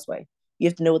be a housewife. You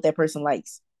have to know what that person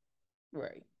likes.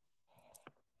 right,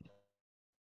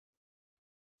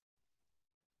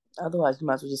 Otherwise, you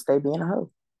might as well just stay being a hoe.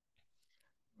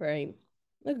 right.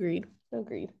 Agreed.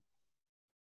 Agreed.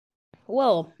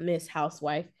 Well, Miss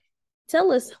Housewife,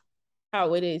 tell us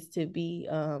how it is to be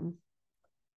a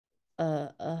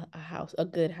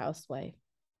good housewife.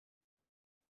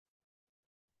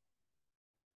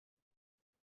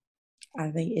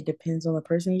 I think it depends on the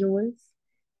person you're with.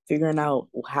 Figuring out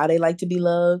how they like to be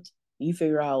loved. You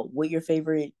figure out what your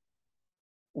favorite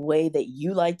way that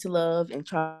you like to love and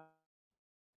try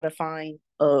to find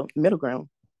a middle ground.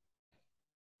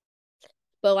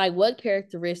 But like what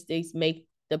characteristics make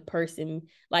the person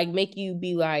like make you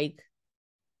be like,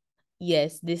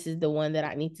 yes, this is the one that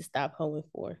I need to stop hoeing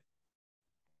for.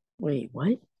 Wait,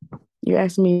 what? You're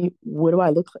asking me what do I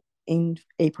look like in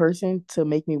a person to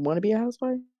make me want to be a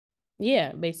housewife?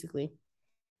 Yeah, basically.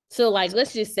 So like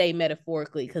let's just say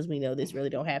metaphorically, because we know this really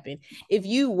don't happen. If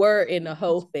you were in a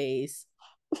hoe phase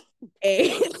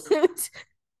and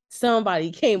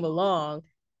somebody came along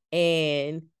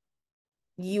and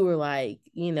you were like,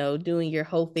 doing your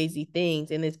whole phasey things,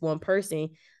 and this one person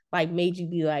like made you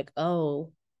be like,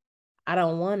 oh, I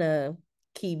don't want to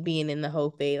keep being in the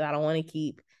whole phase. I don't want to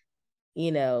keep,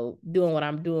 doing what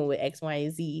I'm doing with X, Y,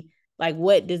 and Z. Like,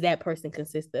 what does that person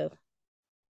consist of?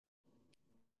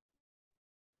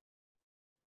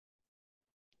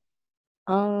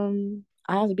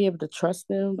 I have to be able to trust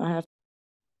them.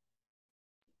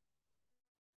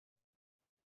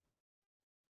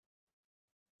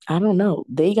 I don't know.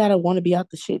 They gotta want to be out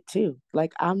the shit too.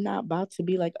 Like I'm not about to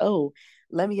be like, oh,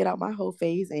 let me get out my whole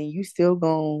phase and you still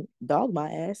gonna dog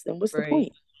my ass. Then what's the Right.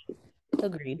 point?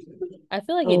 Agreed. I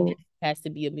feel like it So has to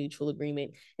be a mutual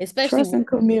agreement, especially trust when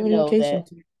and you know communication that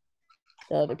too.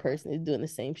 the other person is doing the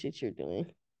same shit you're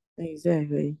doing.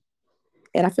 Exactly.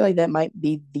 And I feel like that might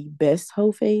be the best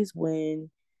whole phase when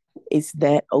it's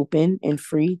that open and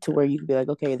free to where you can be like,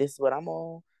 okay, this is what I'm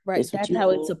on. Right. This is what That's you how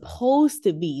it's on. supposed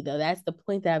to be, though. That's the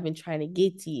point that I've been trying to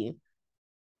get to you.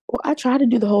 Well, I tried to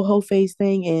do the whole phase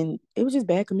thing and it was just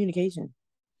bad communication.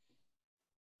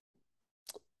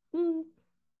 Mm,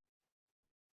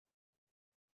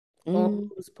 on Mm,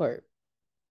 whose part?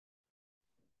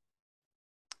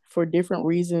 for different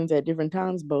reasons at different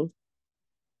times, both.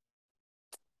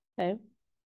 Okay.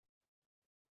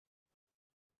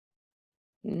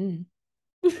 Mm.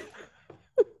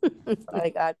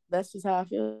 Like that's just how I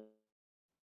feel.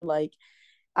 Like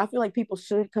I feel like people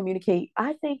should communicate.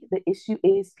 I think the issue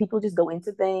is people just go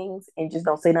into things and just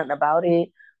don't say nothing about it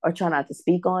or try not to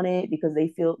speak on it because they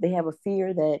feel they have a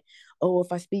fear that, oh,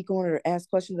 if I speak on it or ask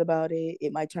questions about it,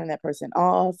 it might turn that person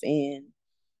off. And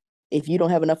if you don't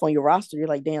have enough on your roster, you're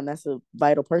like, damn, that's a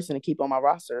vital person to keep on my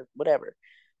roster, whatever.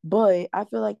 But I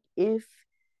feel like if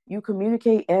you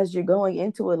communicate as you're going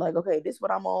into it, like, okay, this is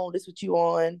what I'm on, this is what you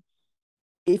on,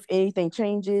 if anything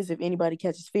changes, if anybody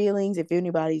catches feelings, if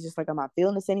anybody's just like, I'm not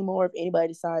feeling this anymore, if anybody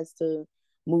decides to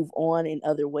move on in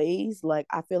other ways, like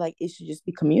I feel like it should just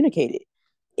be communicated.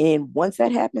 And once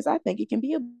that happens, I think it can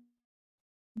be a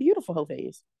beautiful whole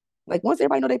phase. Like once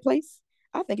everybody know their place,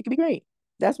 I think it could be great.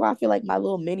 That's why I feel like my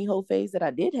little mini whole phase that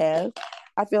I did have,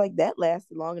 I feel like that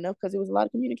lasted long enough because there was a lot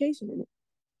of communication in it.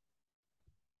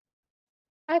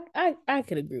 I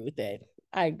could agree with that.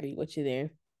 I agree with you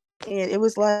there. And it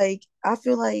was like, I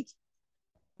feel like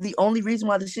the only reason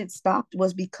why the shit stopped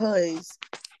was because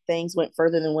things went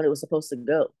further than what it was supposed to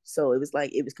go. So it was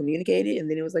like it was communicated, and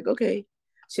then it was like, okay,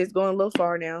 shit's going a little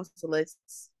far now, so let's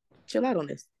chill out on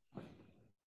this.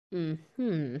 Hmm.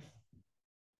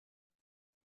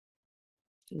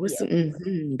 What's Yeah.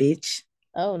 some bitch?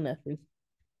 Oh, nothing.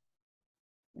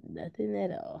 Nothing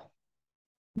at all.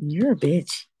 You're a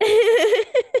bitch.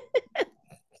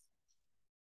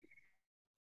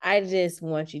 I just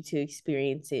want you to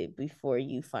experience it before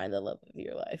you find the love of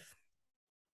your life.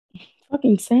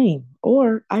 Fucking same.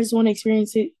 Or I just want to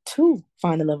experience it to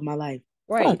find the love of my life.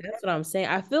 Right. Fuck. That's what I'm saying.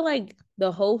 I feel like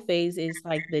the whole phase is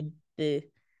like the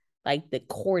like the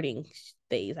courting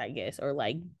phase, I guess, or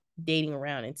like dating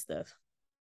around and stuff.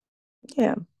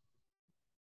 Yeah,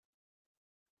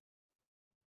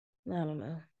 I don't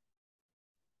know.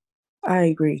 I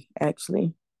agree,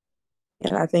 actually.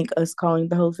 And I think us calling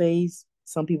the whole phase,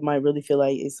 some people might really feel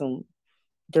like it's some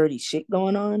dirty shit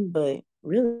going on, but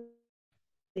really,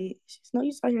 it's just no,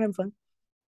 you just out here having fun.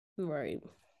 Right.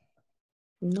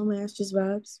 No man, it's just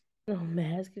vibes. No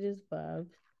mask, it is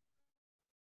vibes.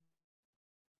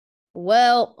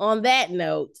 Well, on that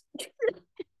note,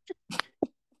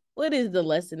 what is the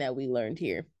lesson that we learned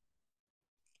here?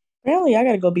 Apparently, I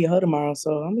gotta go be a hoe tomorrow,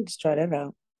 so I'm gonna just try that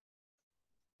out.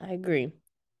 I agree.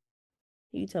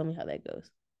 You tell me how that goes.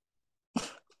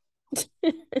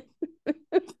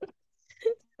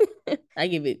 I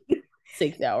give it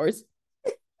 6 hours.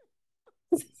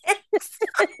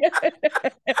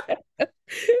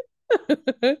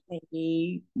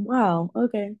 Hey, wow.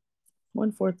 Okay.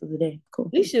 1/4 of the day. Cool.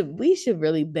 we should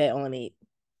really bet on it.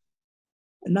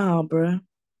 Nah, bruh.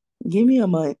 Give me a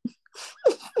month.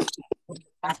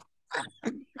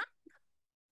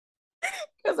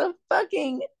 Because a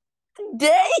fucking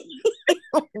day.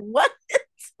 What?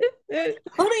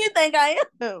 Who do you think I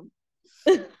am?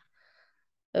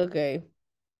 Okay.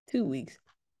 2 weeks.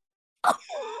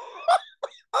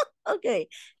 Okay.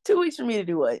 2 weeks for me to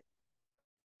do what?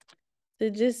 To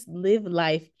just live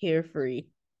life carefree.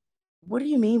 What do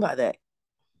you mean by that?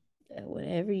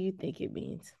 Whatever you think it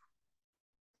means.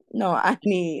 No, I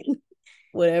mean,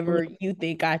 Whatever you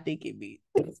think I think it means.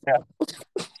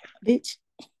 bitch,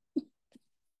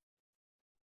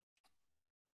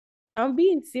 I'm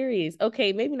being serious.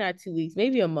 Okay, maybe not 2 weeks,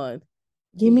 maybe a month.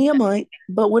 give me a month.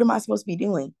 But what am I supposed to be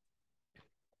doing?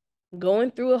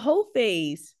 Going through a whole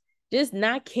phase, just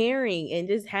not caring and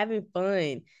just having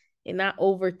fun and not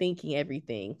overthinking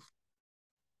everything,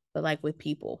 but like with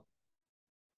people.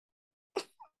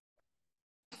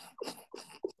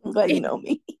 I'm glad you know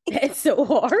me. That's so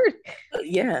hard.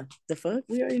 Yeah, the fuck?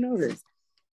 We already know this.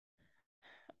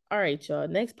 All right, y'all.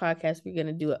 Next podcast, we're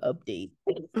gonna do an update.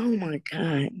 Oh my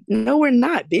God. No, we're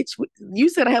not, bitch. You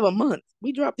said I have a month.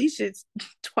 We drop these shits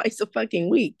twice a fucking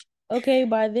week. Okay,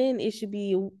 by then it should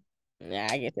be. Nah,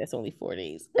 I guess that's only 4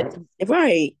 days.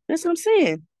 Right. That's what I'm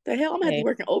saying. The hell, I'm gonna have to Okay.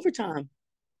 work in overtime.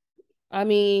 I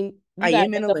mean, you I gotta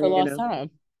am in make up for lost Atlanta.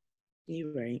 time.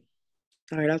 You're right.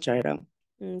 All right, I'll try it out.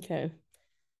 Okay.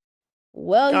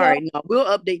 Well, All y'all. right, no, we'll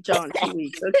update y'all in 2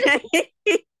 weeks, okay?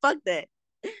 Fuck that.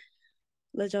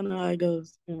 Let y'all know how it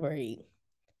goes. Right.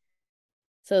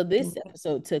 So this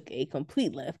episode took a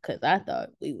complete left because I thought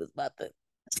we was about to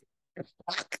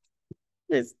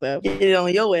this stuff. Get it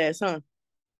on your ass, huh?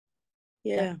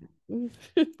 Yeah.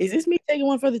 Is this me taking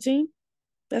one for the team?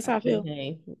 That's how I feel.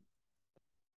 Hey,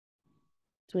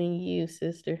 between you,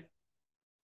 sister.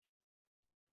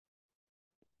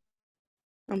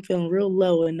 I'm feeling real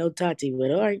low and no Tati,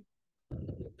 but all right.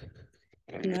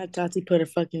 Not Tati put her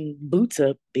fucking boots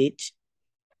up, bitch.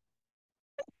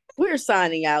 We're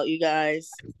signing out, you guys.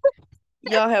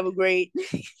 Y'all have a great.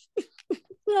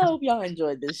 I hope y'all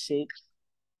enjoyed this shit.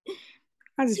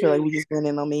 I just feel like we just went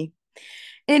in on me.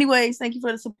 Anyways, thank you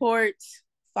for the support.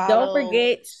 Don't Follow,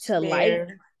 forget to like,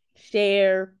 share.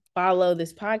 share, follow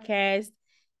this podcast.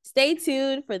 Stay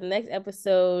tuned for the next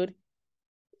episode,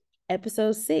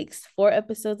 episode 6. 4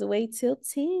 episodes away till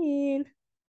 10.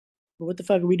 What the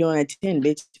fuck are we doing at 10,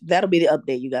 bitch? That'll be the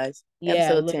update, you guys. Yeah,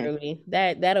 Episode 10. literally.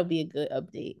 That'll be a good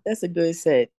update. That's a good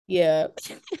set. Yeah.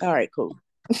 All right, cool.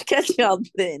 Catch y'all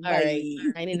then. All right.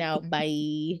 Bye. Signing out.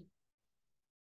 Bye.